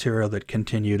material that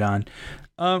continued on.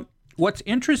 What's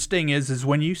interesting is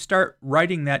when you start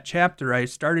writing that chapter, I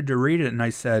started to read it and I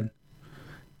said,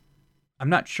 I'm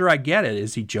not sure I get it.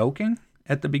 Is he joking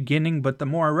at the beginning? But the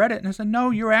more I read it, and I said, no,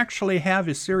 you actually have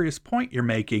a serious point you're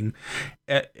making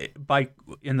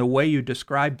in the way you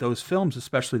described those films,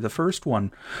 especially the first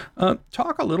one.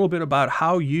 Talk a little bit about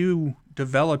how you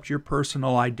developed your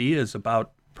personal ideas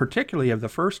about, particularly of the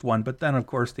first one, but then of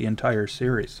course the entire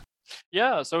series.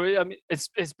 Yeah, so I mean,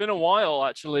 it's been a while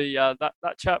actually. That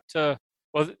chapter,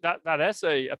 well, that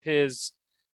essay appears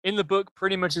in the book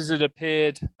pretty much as it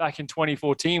appeared back in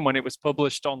 2014 when it was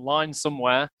published online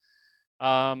somewhere.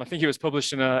 I think it was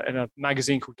published in a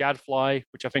magazine called Gadfly,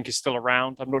 which I think is still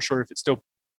around. I'm not sure if it still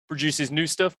produces new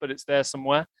stuff, but it's there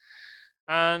somewhere.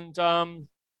 And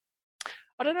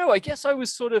I don't know. I guess I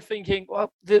was sort of thinking,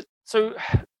 well, so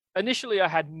initially I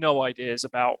had no ideas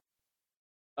about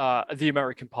the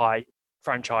American Pie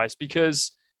franchise,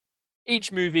 because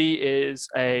each movie is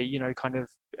a, you know, kind of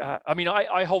I mean,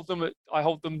 I hold them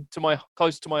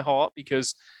close to my heart,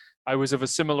 because I was of a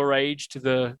similar age to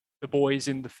the boys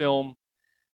in the film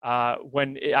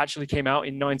when it actually came out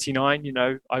in 99. You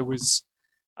know, I was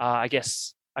I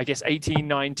guess 18,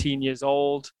 19 years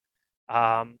old.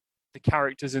 The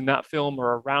characters in that film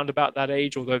are around about that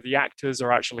age, although the actors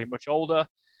are actually much older.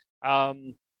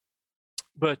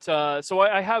 But so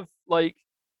I have like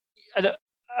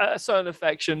a certain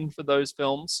affection for those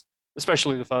films,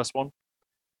 especially the first one.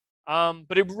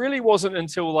 But it really wasn't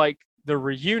until like the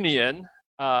reunion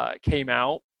came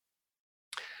out,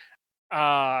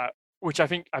 which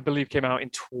I believe came out in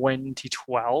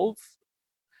 2012,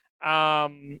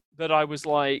 that I was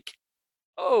like,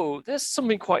 oh, there's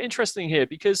something quite interesting here,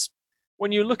 because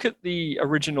when you look at the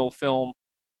original film,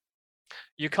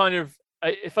 you kind of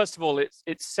first of all,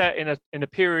 it's set in a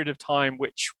period of time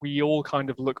which we all kind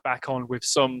of look back on with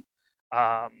some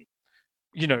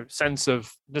you know, sense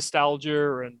of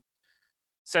nostalgia and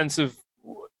sense of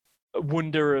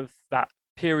wonder of that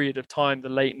period of time, the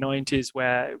late 90s,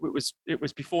 where it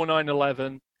was before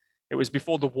 9/11, it was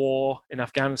before the war in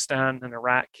Afghanistan and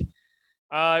Iraq.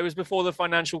 It was before the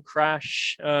financial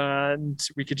crash, and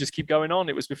we could just keep going on.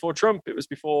 It was before Trump. It was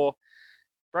before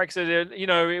Brexit. You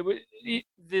know,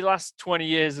 the last 20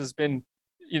 years has been,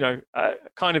 you know,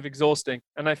 kind of exhausting.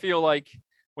 And I feel like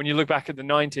when you look back at the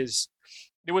 90s,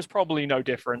 it was probably no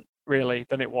different, really,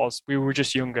 than it was. We were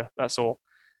just younger, that's all.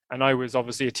 And I was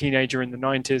obviously a teenager in the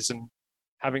 90s and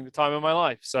having the time of my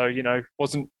life. So, you know,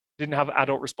 didn't have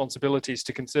adult responsibilities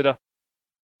to consider.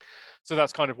 So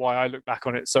that's kind of why I look back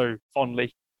on it so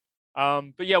fondly.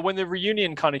 But yeah, when the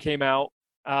reunion kind of came out,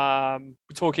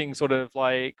 we're talking sort of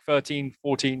like 13,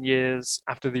 14 years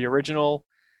after the original.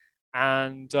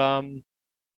 And the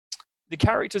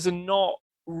characters are not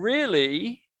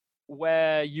really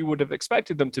where you would have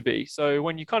expected them to be. So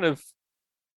when you kind of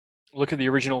look at the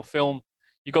original film,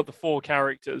 you got the four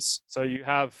characters. So you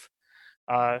have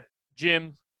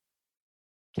Jim,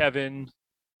 Kevin,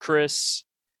 Chris,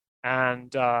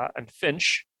 and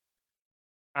Finch,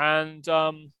 and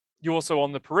you also,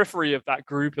 on the periphery of that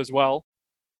group as well,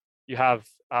 you have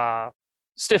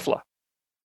Stifler,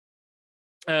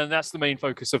 and that's the main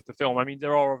focus of the film. I mean,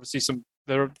 there are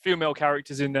female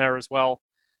characters in there as well,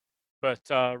 but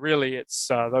really it's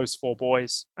those four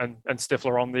boys and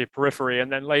Stifler on the periphery,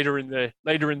 and then later in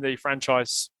the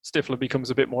franchise, Stifler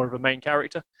becomes a bit more of a main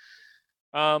character.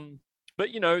 But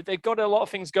you know, they've got a lot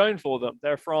of things going for them.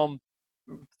 They're from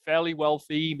fairly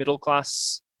wealthy middle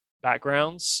class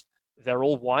backgrounds. They're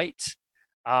all white,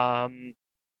 and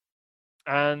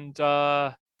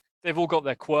they've all got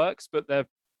their quirks, but they're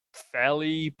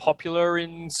fairly popular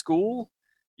in school.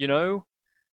 You know,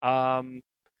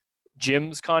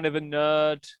 Jim's kind of a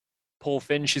nerd. Paul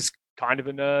Finch is kind of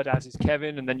a nerd, as is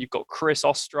Kevin, and then you've got Chris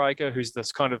Ostreicher, who's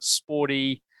this kind of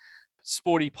sporty,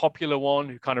 popular one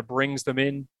who kind of brings them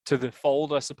in to the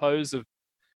fold, I suppose, of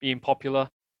being popular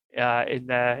in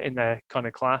their kind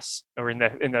of class or in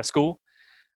their school.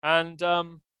 And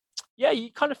yeah,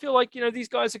 you kind of feel like, you know, these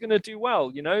guys are going to do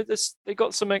well. You know, they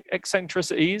got some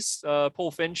eccentricities.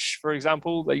 Paul Finch, for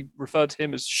example, they refer to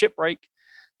him as Shipbreak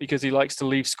because he likes to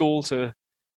leave school to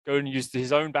go and use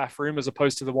his own bathroom as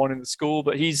opposed to the one in the school.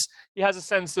 But he has a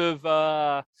sense of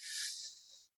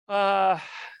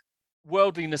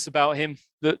worldliness about him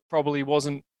that probably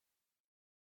wasn't,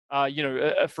 you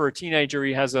know, for a teenager.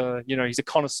 He's a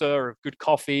connoisseur of good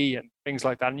coffee and things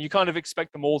like that. And you kind of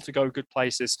expect them all to go good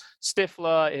places.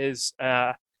 Stifler is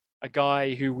a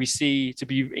guy who we see to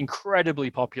be incredibly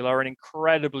popular and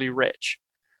incredibly rich.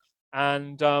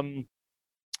 And,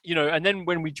 you know, and then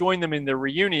when we join them in the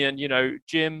reunion, you know,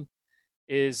 Jim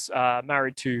is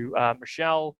married to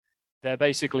Michelle. They're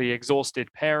basically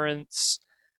exhausted parents.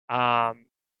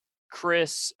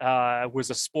 Chris was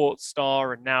a sports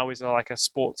star and now is like a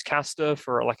sports caster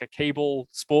for like a cable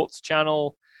sports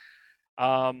channel.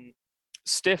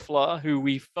 Stifler, who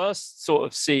we first sort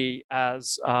of see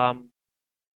as,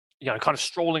 you know, kind of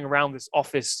strolling around this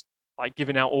office, like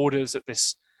giving out orders at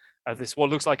this what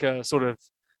looks like a sort of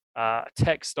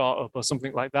tech startup or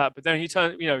something like that. But then he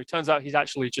turns out he's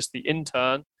actually just the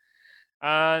intern.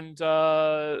 And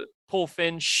Paul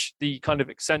Finch, the kind of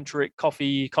eccentric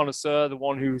coffee connoisseur, the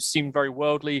one who seemed very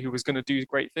worldly, who was going to do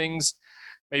great things,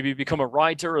 maybe become a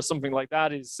writer or something like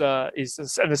that, is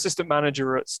an assistant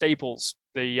manager at Staples,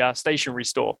 the stationery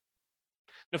store.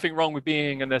 Nothing wrong with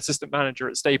being an assistant manager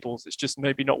at Staples. It's just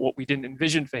maybe not what we didn't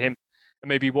envision for him, and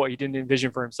maybe what he didn't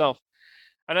envision for himself.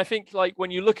 And I think, like,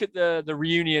 when you look at the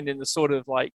reunion in the sort of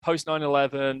like post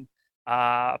 9/11,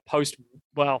 post,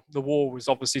 well, the war was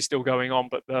obviously still going on,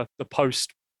 but the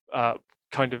post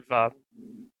kind of that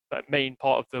main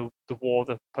part of the war,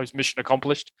 the post mission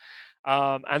accomplished,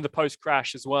 and the post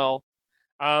crash as well.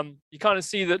 You kind of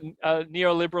see that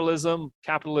neoliberalism,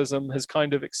 capitalism has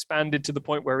kind of expanded to the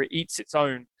point where it eats its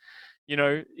own. You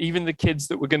know, even the kids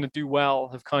that were going to do well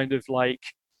have kind of like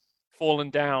fallen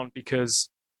down because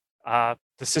the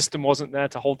system wasn't there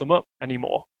to hold them up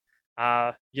anymore.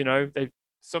 You know, they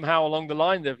somehow along the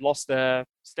line they've lost their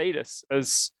status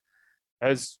as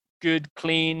good,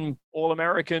 clean,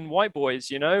 all-American white boys.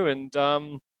 You know, and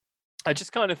I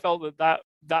just kind of felt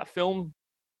that film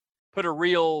put a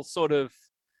real sort of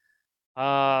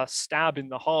stab in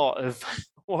the heart of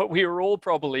what we were all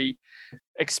probably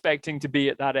expecting to be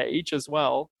at that age as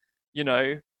well. You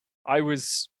know, I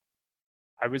was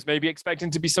maybe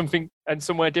expecting to be something and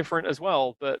somewhere different as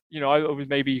well, but you know, I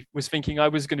was thinking I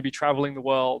was going to be traveling the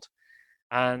world,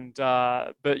 and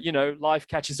but you know, life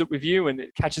catches up with you, and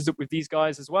it catches up with these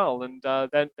guys as well, and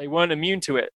then they weren't immune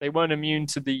to it. They weren't immune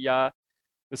to the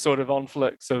sort of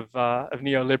influx of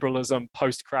neoliberalism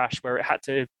post crash, where it had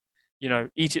to, you know,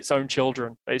 eat its own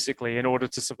children basically in order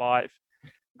to survive.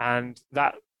 And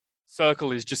that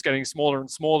circle is just getting smaller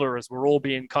and smaller as we're all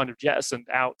being kind of jettisoned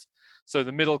out. So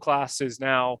the middle class is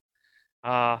now,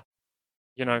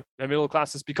 you know, the middle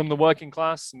class has become the working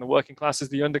class, and the working class is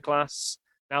the underclass.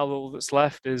 Now all that's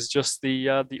left is just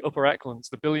the upper echelons,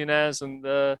 the billionaires and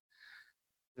the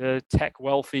tech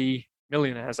wealthy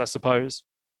millionaires, I suppose.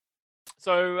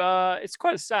 So it's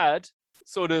quite a sad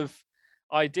sort of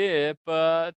idea,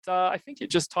 but I think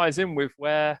it just ties in with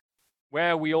where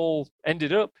we all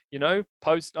ended up, you know,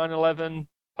 post 9/11,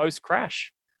 post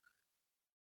crash.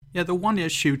 Yeah, the one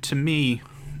issue to me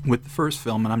with the first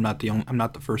film, and I'm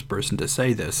not the first person to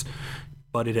say this,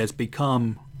 but it has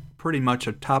become pretty much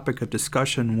a topic of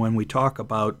discussion when we talk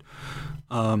about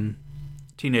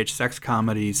teenage sex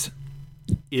comedies,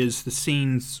 is the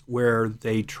scenes where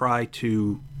they try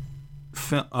to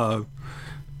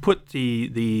put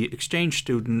the exchange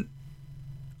student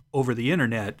over the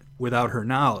internet without her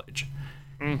knowledge.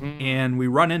 Mm-hmm. And we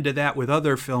run into that with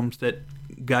other films that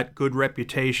got good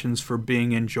reputations for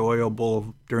being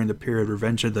enjoyable during the period.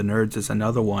 Revenge of the Nerds is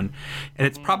another one. And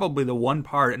it's probably the one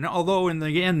part, and although in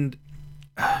the end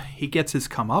he gets his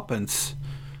comeuppance,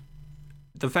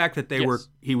 the fact that they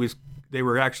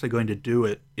were actually going to do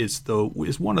it is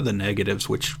one of the negatives,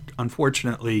 which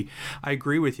unfortunately, I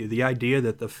agree with you. The idea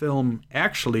that the film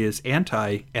actually is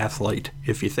anti-athlete,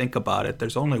 if you think about it.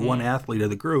 There's only one athlete of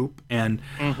the group, and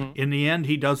in the end,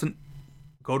 he doesn't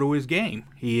go to his game.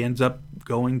 He ends up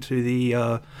going to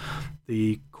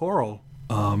the choral.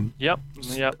 Yep.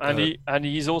 And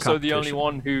he's also the only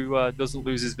one who doesn't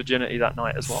lose his virginity that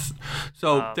night as well.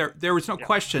 So there was no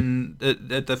question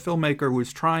that the filmmaker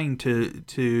was trying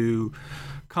to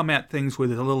come at things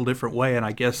with a little different way, and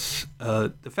I guess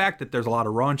the fact that there's a lot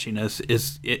of raunchiness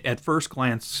at first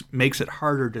glance makes it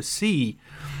harder to see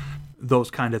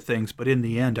those kind of things. But in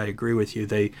the end, I agree with you.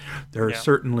 There is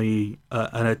certainly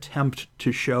an attempt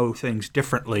to show things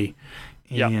differently.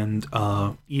 And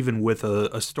even with a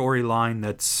storyline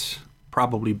that's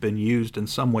probably been used in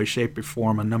some way, shape, or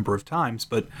form a number of times,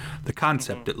 but the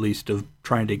concept, at least, of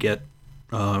trying to get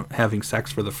having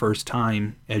sex for the first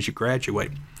time as you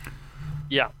graduate.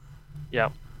 Yeah.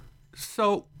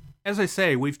 So, as I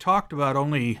say, we've talked about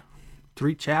only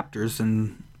 3 chapters,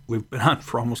 and we've been on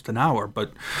for almost an hour.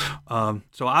 But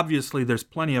so obviously, there's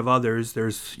plenty of others.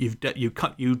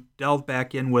 You delve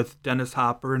back in with Dennis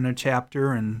Hopper in a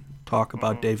chapter, and talk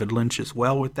about David Lynch as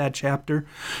well with that chapter.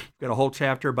 You've got a whole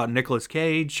chapter about Nicolas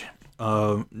Cage.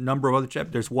 A number of other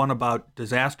chapters. There's one about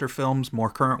disaster films, more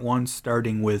current ones,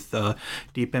 starting with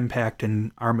Deep Impact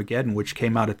and Armageddon, which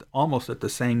came out almost at the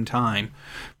same time,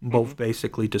 both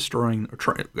basically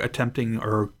attempting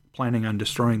or planning on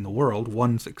destroying the world.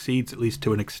 One succeeds, at least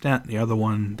to an extent. The other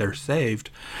one, they're saved.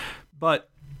 But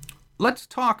let's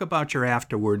talk about your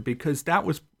afterword, because that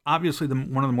was obviously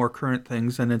one of the more current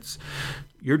things, and it's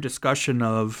your discussion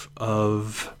of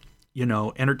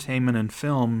entertainment and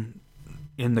film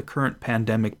in the current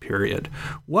pandemic period.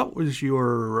 What was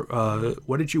your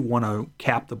what did you want to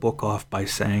cap the book off by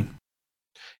saying?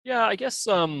 Yeah, I guess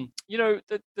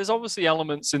there's obviously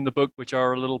elements in the book which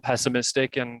are a little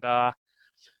pessimistic, and that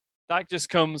just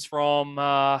comes from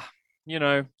the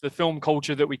film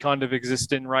culture that we kind of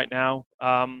exist in right now.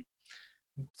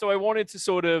 So I wanted to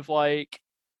sort of like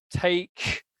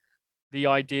take the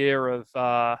idea of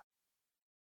the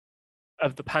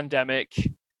pandemic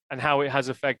and how it has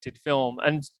affected film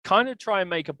and kind of try and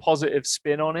make a positive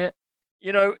spin on it.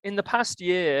 In the past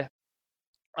year,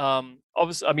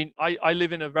 obviously, I mean, I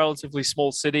live in a relatively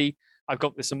small city. I've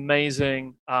got this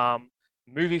amazing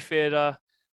movie theater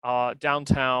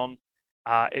downtown.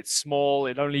 It's small.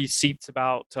 It only seats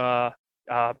about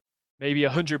maybe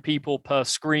 100 people per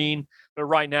screen. But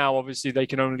right now, obviously, they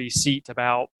can only seat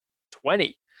about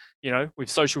 20, with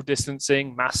social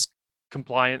distancing, mask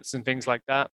compliance, and things like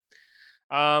that.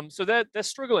 So they're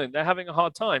struggling. They're having a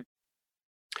hard time.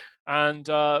 And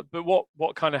but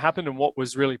what kind of happened and what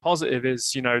was really positive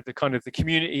is, the kind of the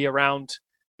community around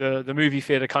the movie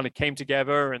theater kind of came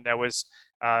together, and there was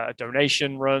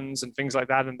donation runs and things like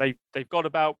that. And they've got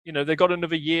about, they've got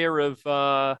another year of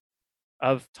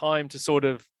time to sort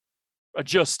of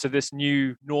adjust to this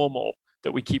new normal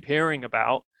that we keep hearing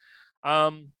about.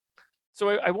 So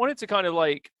I wanted to kind of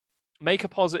like make a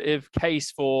positive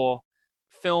case for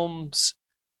films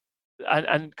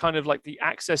and kind of like the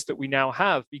access that we now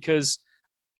have, because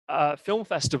film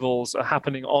festivals are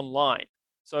happening online.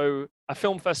 So a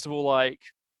film festival like,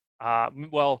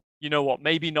 well, you know what,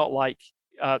 maybe not like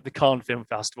the Cannes Film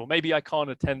Festival. Maybe I can't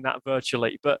attend that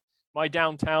virtually, but my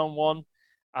downtown one,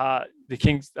 the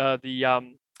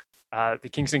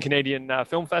Kingston Canadian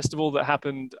Film Festival that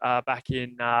happened back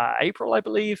in April, I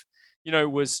believe,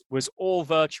 was all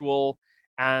virtual,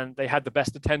 and they had the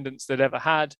best attendance they'd ever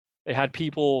had. They had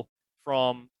people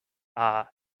from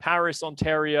Paris,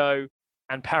 Ontario,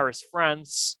 and Paris,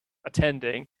 France,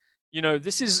 attending.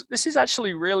 This is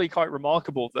actually really quite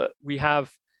remarkable that we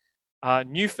have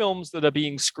new films that are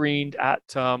being screened at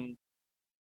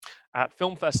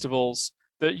film festivals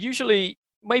that usually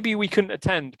maybe we couldn't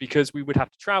attend because we would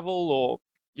have to travel, or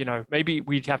maybe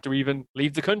we'd have to even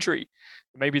leave the country.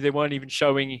 Maybe they weren't even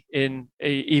showing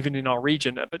even in our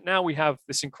region. But now we have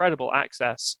this incredible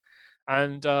access.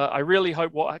 And I really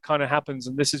hope what kind of happens,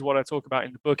 and this is what I talk about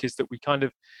in the book, is that we kind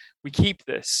of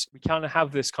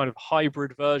have this kind of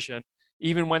hybrid version,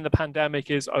 even when the pandemic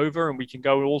is over and we can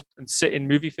go all and sit in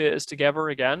movie theaters together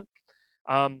again.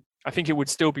 I think it would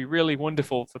still be really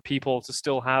wonderful for people to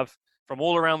still have, from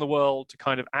all around the world, to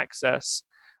kind of access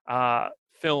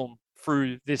film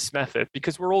through this method,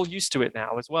 because we're all used to it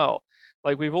now as well.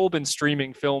 Like, we've all been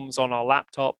streaming films on our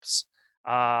laptops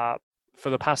for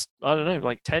the past, I don't know,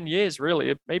 like 10 years,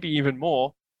 really, maybe even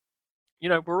more.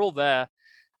 We're all there.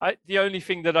 The only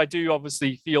thing that I do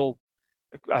obviously feel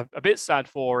a bit sad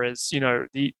for is,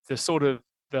 the sort of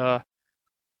the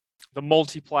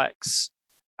multiplex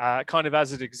kind of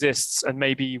as it exists and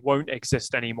maybe won't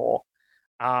exist anymore,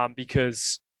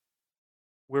 because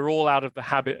we're all out of the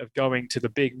habit of going to the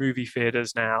big movie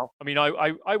theaters now. I mean,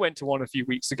 I went to one a few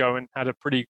weeks ago and had a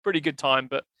pretty good time,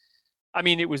 but I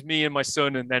mean, it was me and my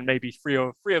son, and then maybe three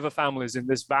other families in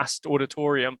this vast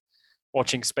auditorium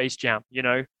watching Space Jam.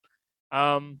 It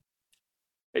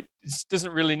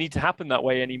doesn't really need to happen that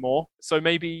way anymore. So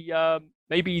maybe the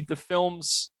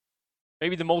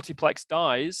multiplex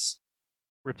dies,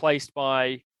 replaced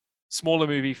by smaller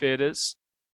movie theaters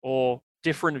or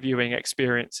different viewing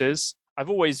experiences. I've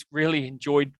always really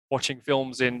enjoyed watching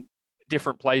films in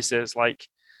different places, like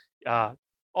art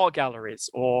galleries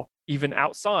or even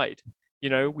outside.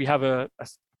 We have a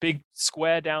big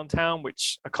square downtown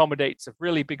which accommodates a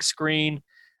really big screen,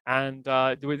 and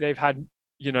they've had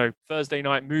Thursday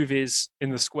night movies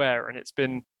in the square, and it's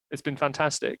been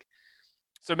fantastic.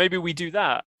 So maybe we do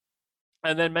that,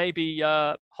 and then maybe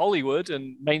Hollywood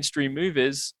and mainstream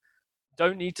movies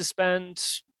don't need to spend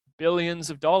billions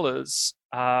of dollars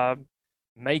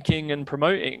making and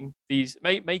promoting these,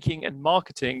 making and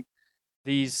marketing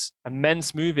these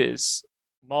immense movies,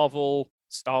 Marvel,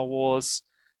 Star Wars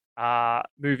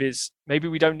movies. Maybe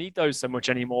we don't need those so much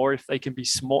anymore if they can be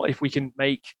small, if we can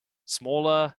make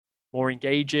smaller, more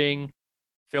engaging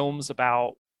films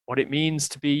about what it means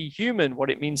to be human, what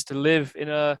it means to live in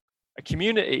a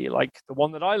community like the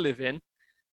one that I live in.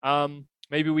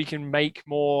 Maybe we can make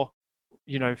more,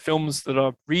 films that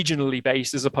are regionally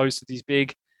based as opposed to these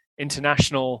big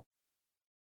international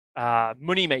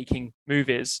money-making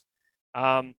movies.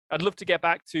 I'd love to get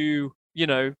back to,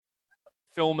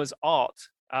 film as art.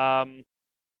 And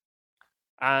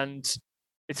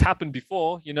it's happened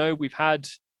before. We've had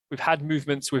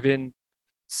movements within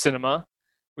cinema.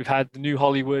 We've had the new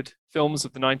Hollywood films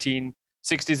of the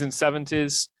 1960s and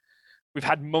 70s. We've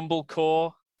had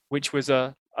mumblecore, which was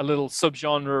a little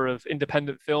subgenre of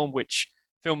independent film, which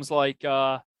films like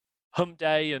Hump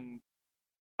Day and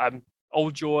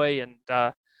Old Joy and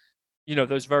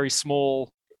those very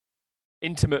small,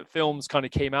 intimate films kind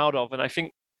of came out of. And I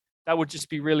think that would just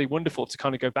be really wonderful to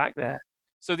kind of go back there.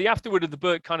 So the afterword of the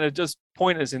book kind of does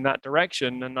point us in that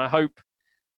direction. And I hope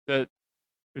that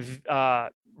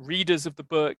readers of the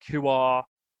book who are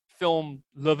film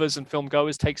lovers and film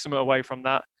goers take something away from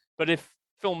that. But if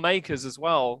filmmakers as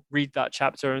well read that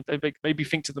chapter and they maybe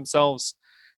think to themselves,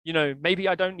 maybe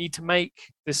I don't need to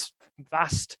make this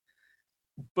vast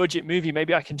budget movie.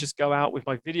 Maybe I can just go out with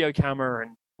my video camera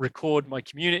and record my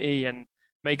community and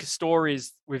make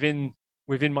stories within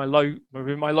my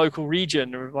local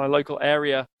region or my local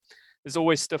area. There's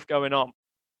always stuff going on.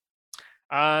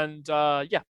 And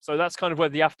so that's kind of where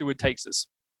the afterward takes us.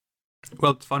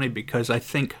 Well, it's funny because I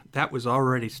think that was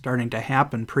already starting to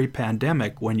happen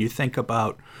pre-pandemic when you think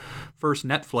about first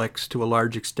Netflix to a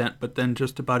large extent, but then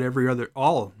just about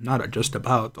all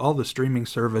the streaming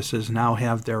services now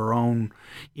have their own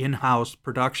in-house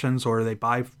productions, or they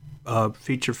buy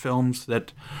feature films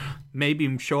that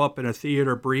maybe show up in a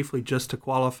theater briefly just to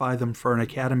qualify them for an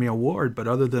Academy Award. But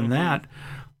other than that,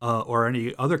 or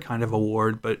any other kind of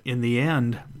award, but in the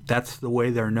end, that's the way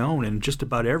they're known. And just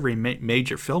about every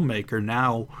major filmmaker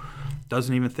now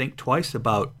doesn't even think twice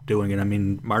about doing it. I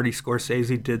mean, Marty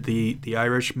Scorsese did the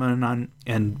Irishman,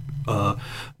 and a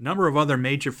number of other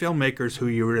major filmmakers who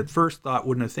you at first thought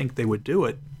wouldn't have think they would do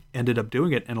it ended up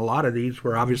doing it, and a lot of these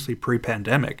were obviously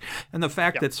pre-pandemic. And the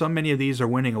fact that so many of these are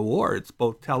winning awards,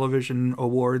 both television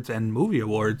awards and movie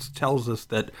awards, tells us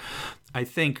that I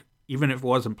think even if it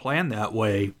wasn't planned that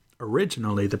way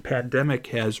originally, the pandemic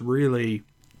has really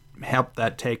helped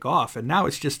that take off. And now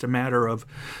it's just a matter of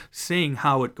seeing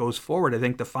how it goes forward. I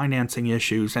think the financing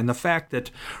issues and the fact that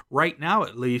right now,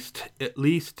 at least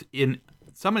in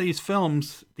some of these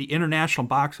films, the international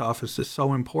box office is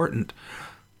so important,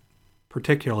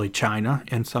 particularly China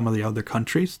and some of the other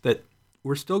countries, that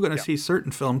we're still going to see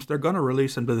certain films. They're going to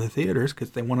release into the theaters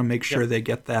because they want to make sure they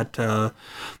get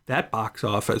that box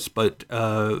office. But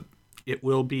it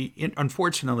will be,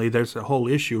 unfortunately, there's a whole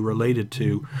issue related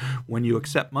to when you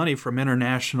accept money from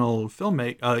international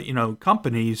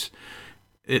companies.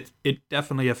 It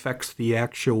definitely affects the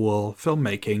actual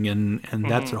filmmaking, and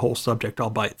that's a whole subject all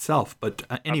by itself. But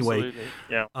anyway,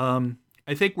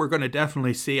 I think we're going to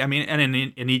definitely see. I mean, and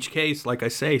in each case, like I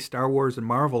say, Star Wars and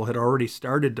Marvel had already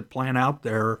started to plan out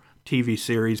their TV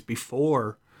series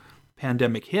before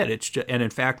pandemic hit. And in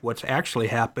fact, what's actually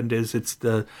happened is it's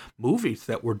the movies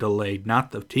that were delayed, not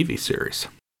the TV series.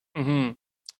 Mm-hmm.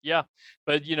 Yeah,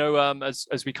 but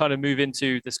as we kind of move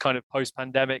into this kind of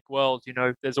post-pandemic world,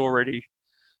 there's already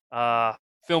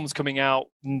films coming out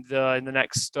in the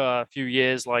next few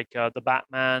years, like the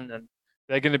Batman, and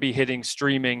they're going to be hitting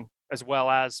streaming as well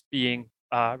as being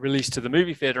released to the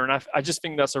movie theater. And I just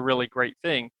think that's a really great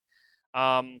thing,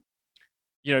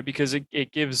 because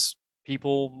it gives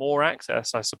people more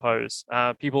access, I suppose.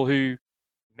 People who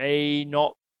may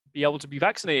not be able to be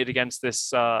vaccinated against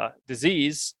this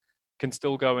disease can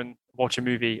still go and watch a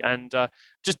movie. And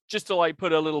just to like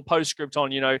put a little postscript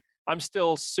on, I'm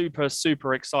still super,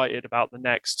 super excited about the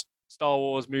next Star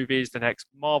Wars movies, the next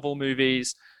Marvel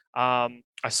movies.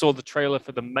 I saw the trailer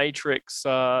for the Matrix,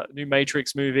 new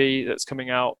Matrix movie that's coming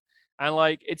out, and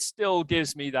like it still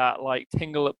gives me that like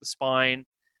tingle up the spine.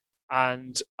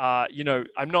 And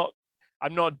I'm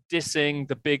not dissing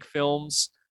the big films,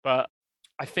 but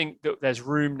I think that there's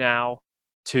room now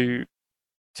to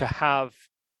have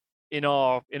in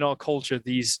our culture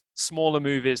these smaller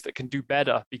movies that can do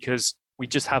better because we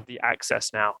just have the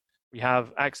access now. We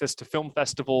have access to film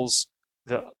festivals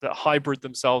that hybrid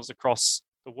themselves across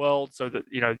the world, so that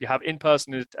you have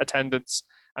in-person attendance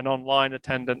and online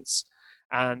attendance,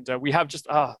 and we have just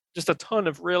a ton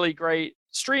of really great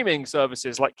streaming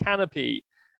services like Canopy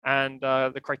and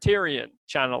the Criterion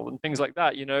channel and things like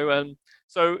that, and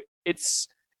so it's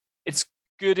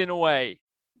good in a way,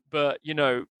 but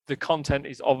the content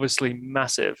is obviously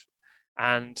massive,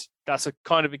 and that's a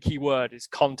kind of a key word, is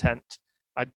content.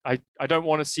 I don't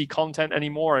want to see content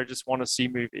anymore. I just want to see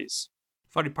movies.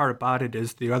 Funny part about it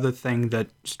is the other thing that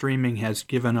streaming has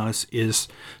given us is,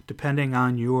 depending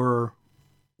on your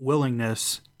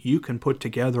willingness, you can put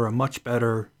together a much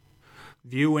better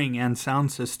viewing and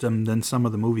sound system than some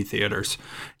of the movie theaters.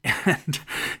 And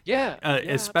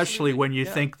especially when you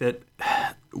think that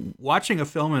watching a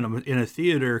film in a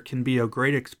theater can be a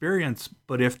great experience,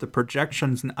 but if the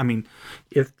projections,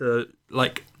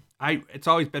 it's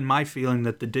always been my feeling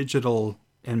that the digital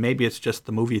and maybe it's just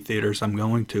the movie theaters I'm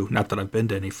going to, not that I've been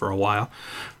to any for a while,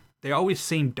 they always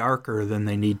seem darker than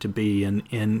they need to be.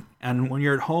 And when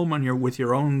you're at home and you're with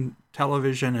your own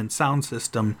television and sound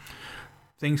system,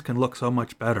 things can look so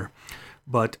much better.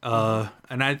 But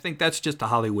and I think that's just a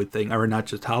Hollywood thing, or not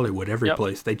just Hollywood, every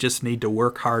place. They just need to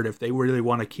work hard. If they really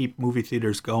want to keep movie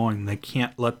theaters going, they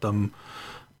can't let them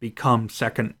become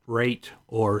second rate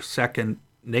or second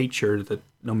nature, that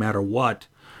no matter what,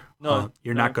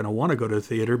 you're not going to want to go to the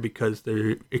theater because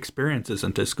the experience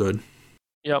isn't as good.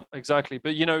 Yeah, exactly.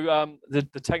 But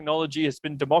the technology has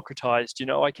been democratized.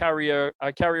 I carry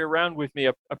around with me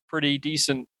a pretty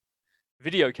decent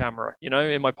video camera,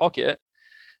 in my pocket.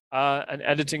 And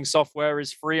editing software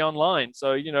is free online,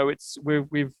 so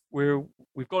we've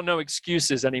got no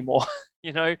excuses anymore.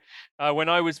 When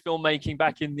I was filmmaking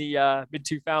back in the mid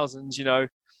 2000s,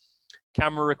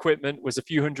 camera equipment was a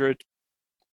few hundred.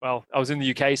 Well, I was in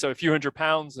the UK, so a few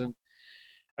 £100, and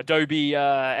Adobe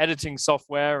editing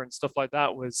software and stuff like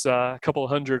that was a couple of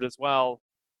hundred as well.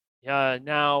 Yeah,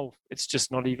 now it's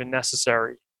just not even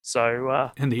necessary.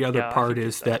 So, and the other part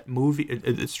is that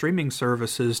streaming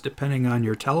services, depending on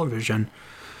your television,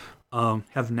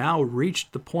 have now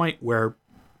reached the point where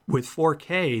with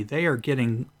 4K, they are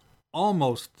getting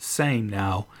almost the same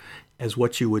now as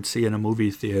what you would see in a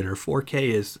movie theater. 4K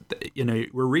is,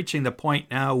 we're reaching the point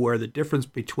now where the difference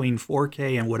between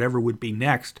 4K and whatever would be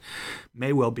next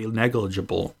may well be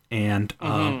negligible. And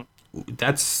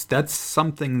that's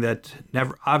something that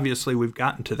never, obviously we've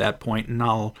gotten to that point, and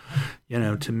I'll,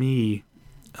 to me,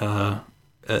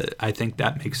 I think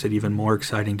that makes it even more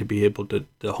exciting to be able to,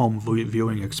 the home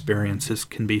viewing experiences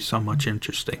can be so much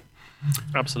interesting.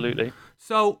 Absolutely.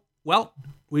 So, well,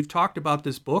 we've talked about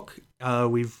this book.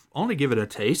 We've only given it a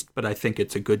taste, but I think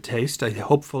it's a good taste.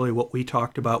 Hopefully what we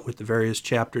talked about with the various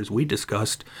chapters we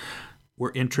discussed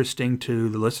were interesting to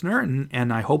the listener,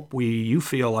 and I hope you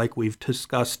feel like we've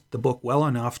discussed the book well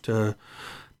enough to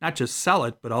not just sell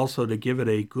it, but also to give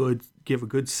a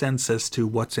good sense as to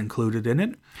what's included in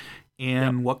it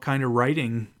and what kind of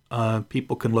writing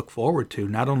people can look forward to,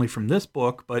 not only from this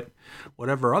book, but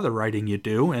whatever other writing you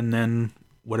do, and then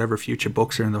whatever future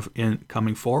books are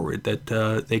coming forward,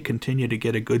 that they continue to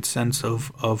get a good sense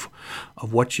of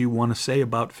what you want to say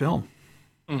about film.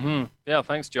 Mm-hmm. Yeah,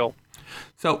 thanks, Joel.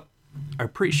 So I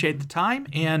appreciate the time,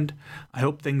 and I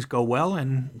hope things go well.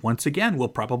 And once again, we'll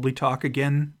probably talk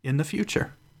again in the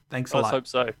future. Thanks a lot.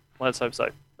 Let's hope so.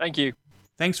 Thank you.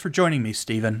 Thanks for joining me,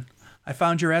 Stephen. I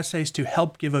found your essays to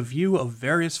help give a view of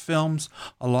various films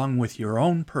along with your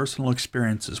own personal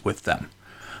experiences with them.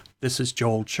 This is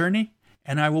Joel Cherney,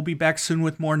 and I will be back soon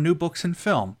with more New Books in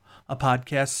Film, a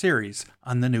podcast series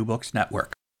on the New Books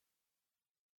Network.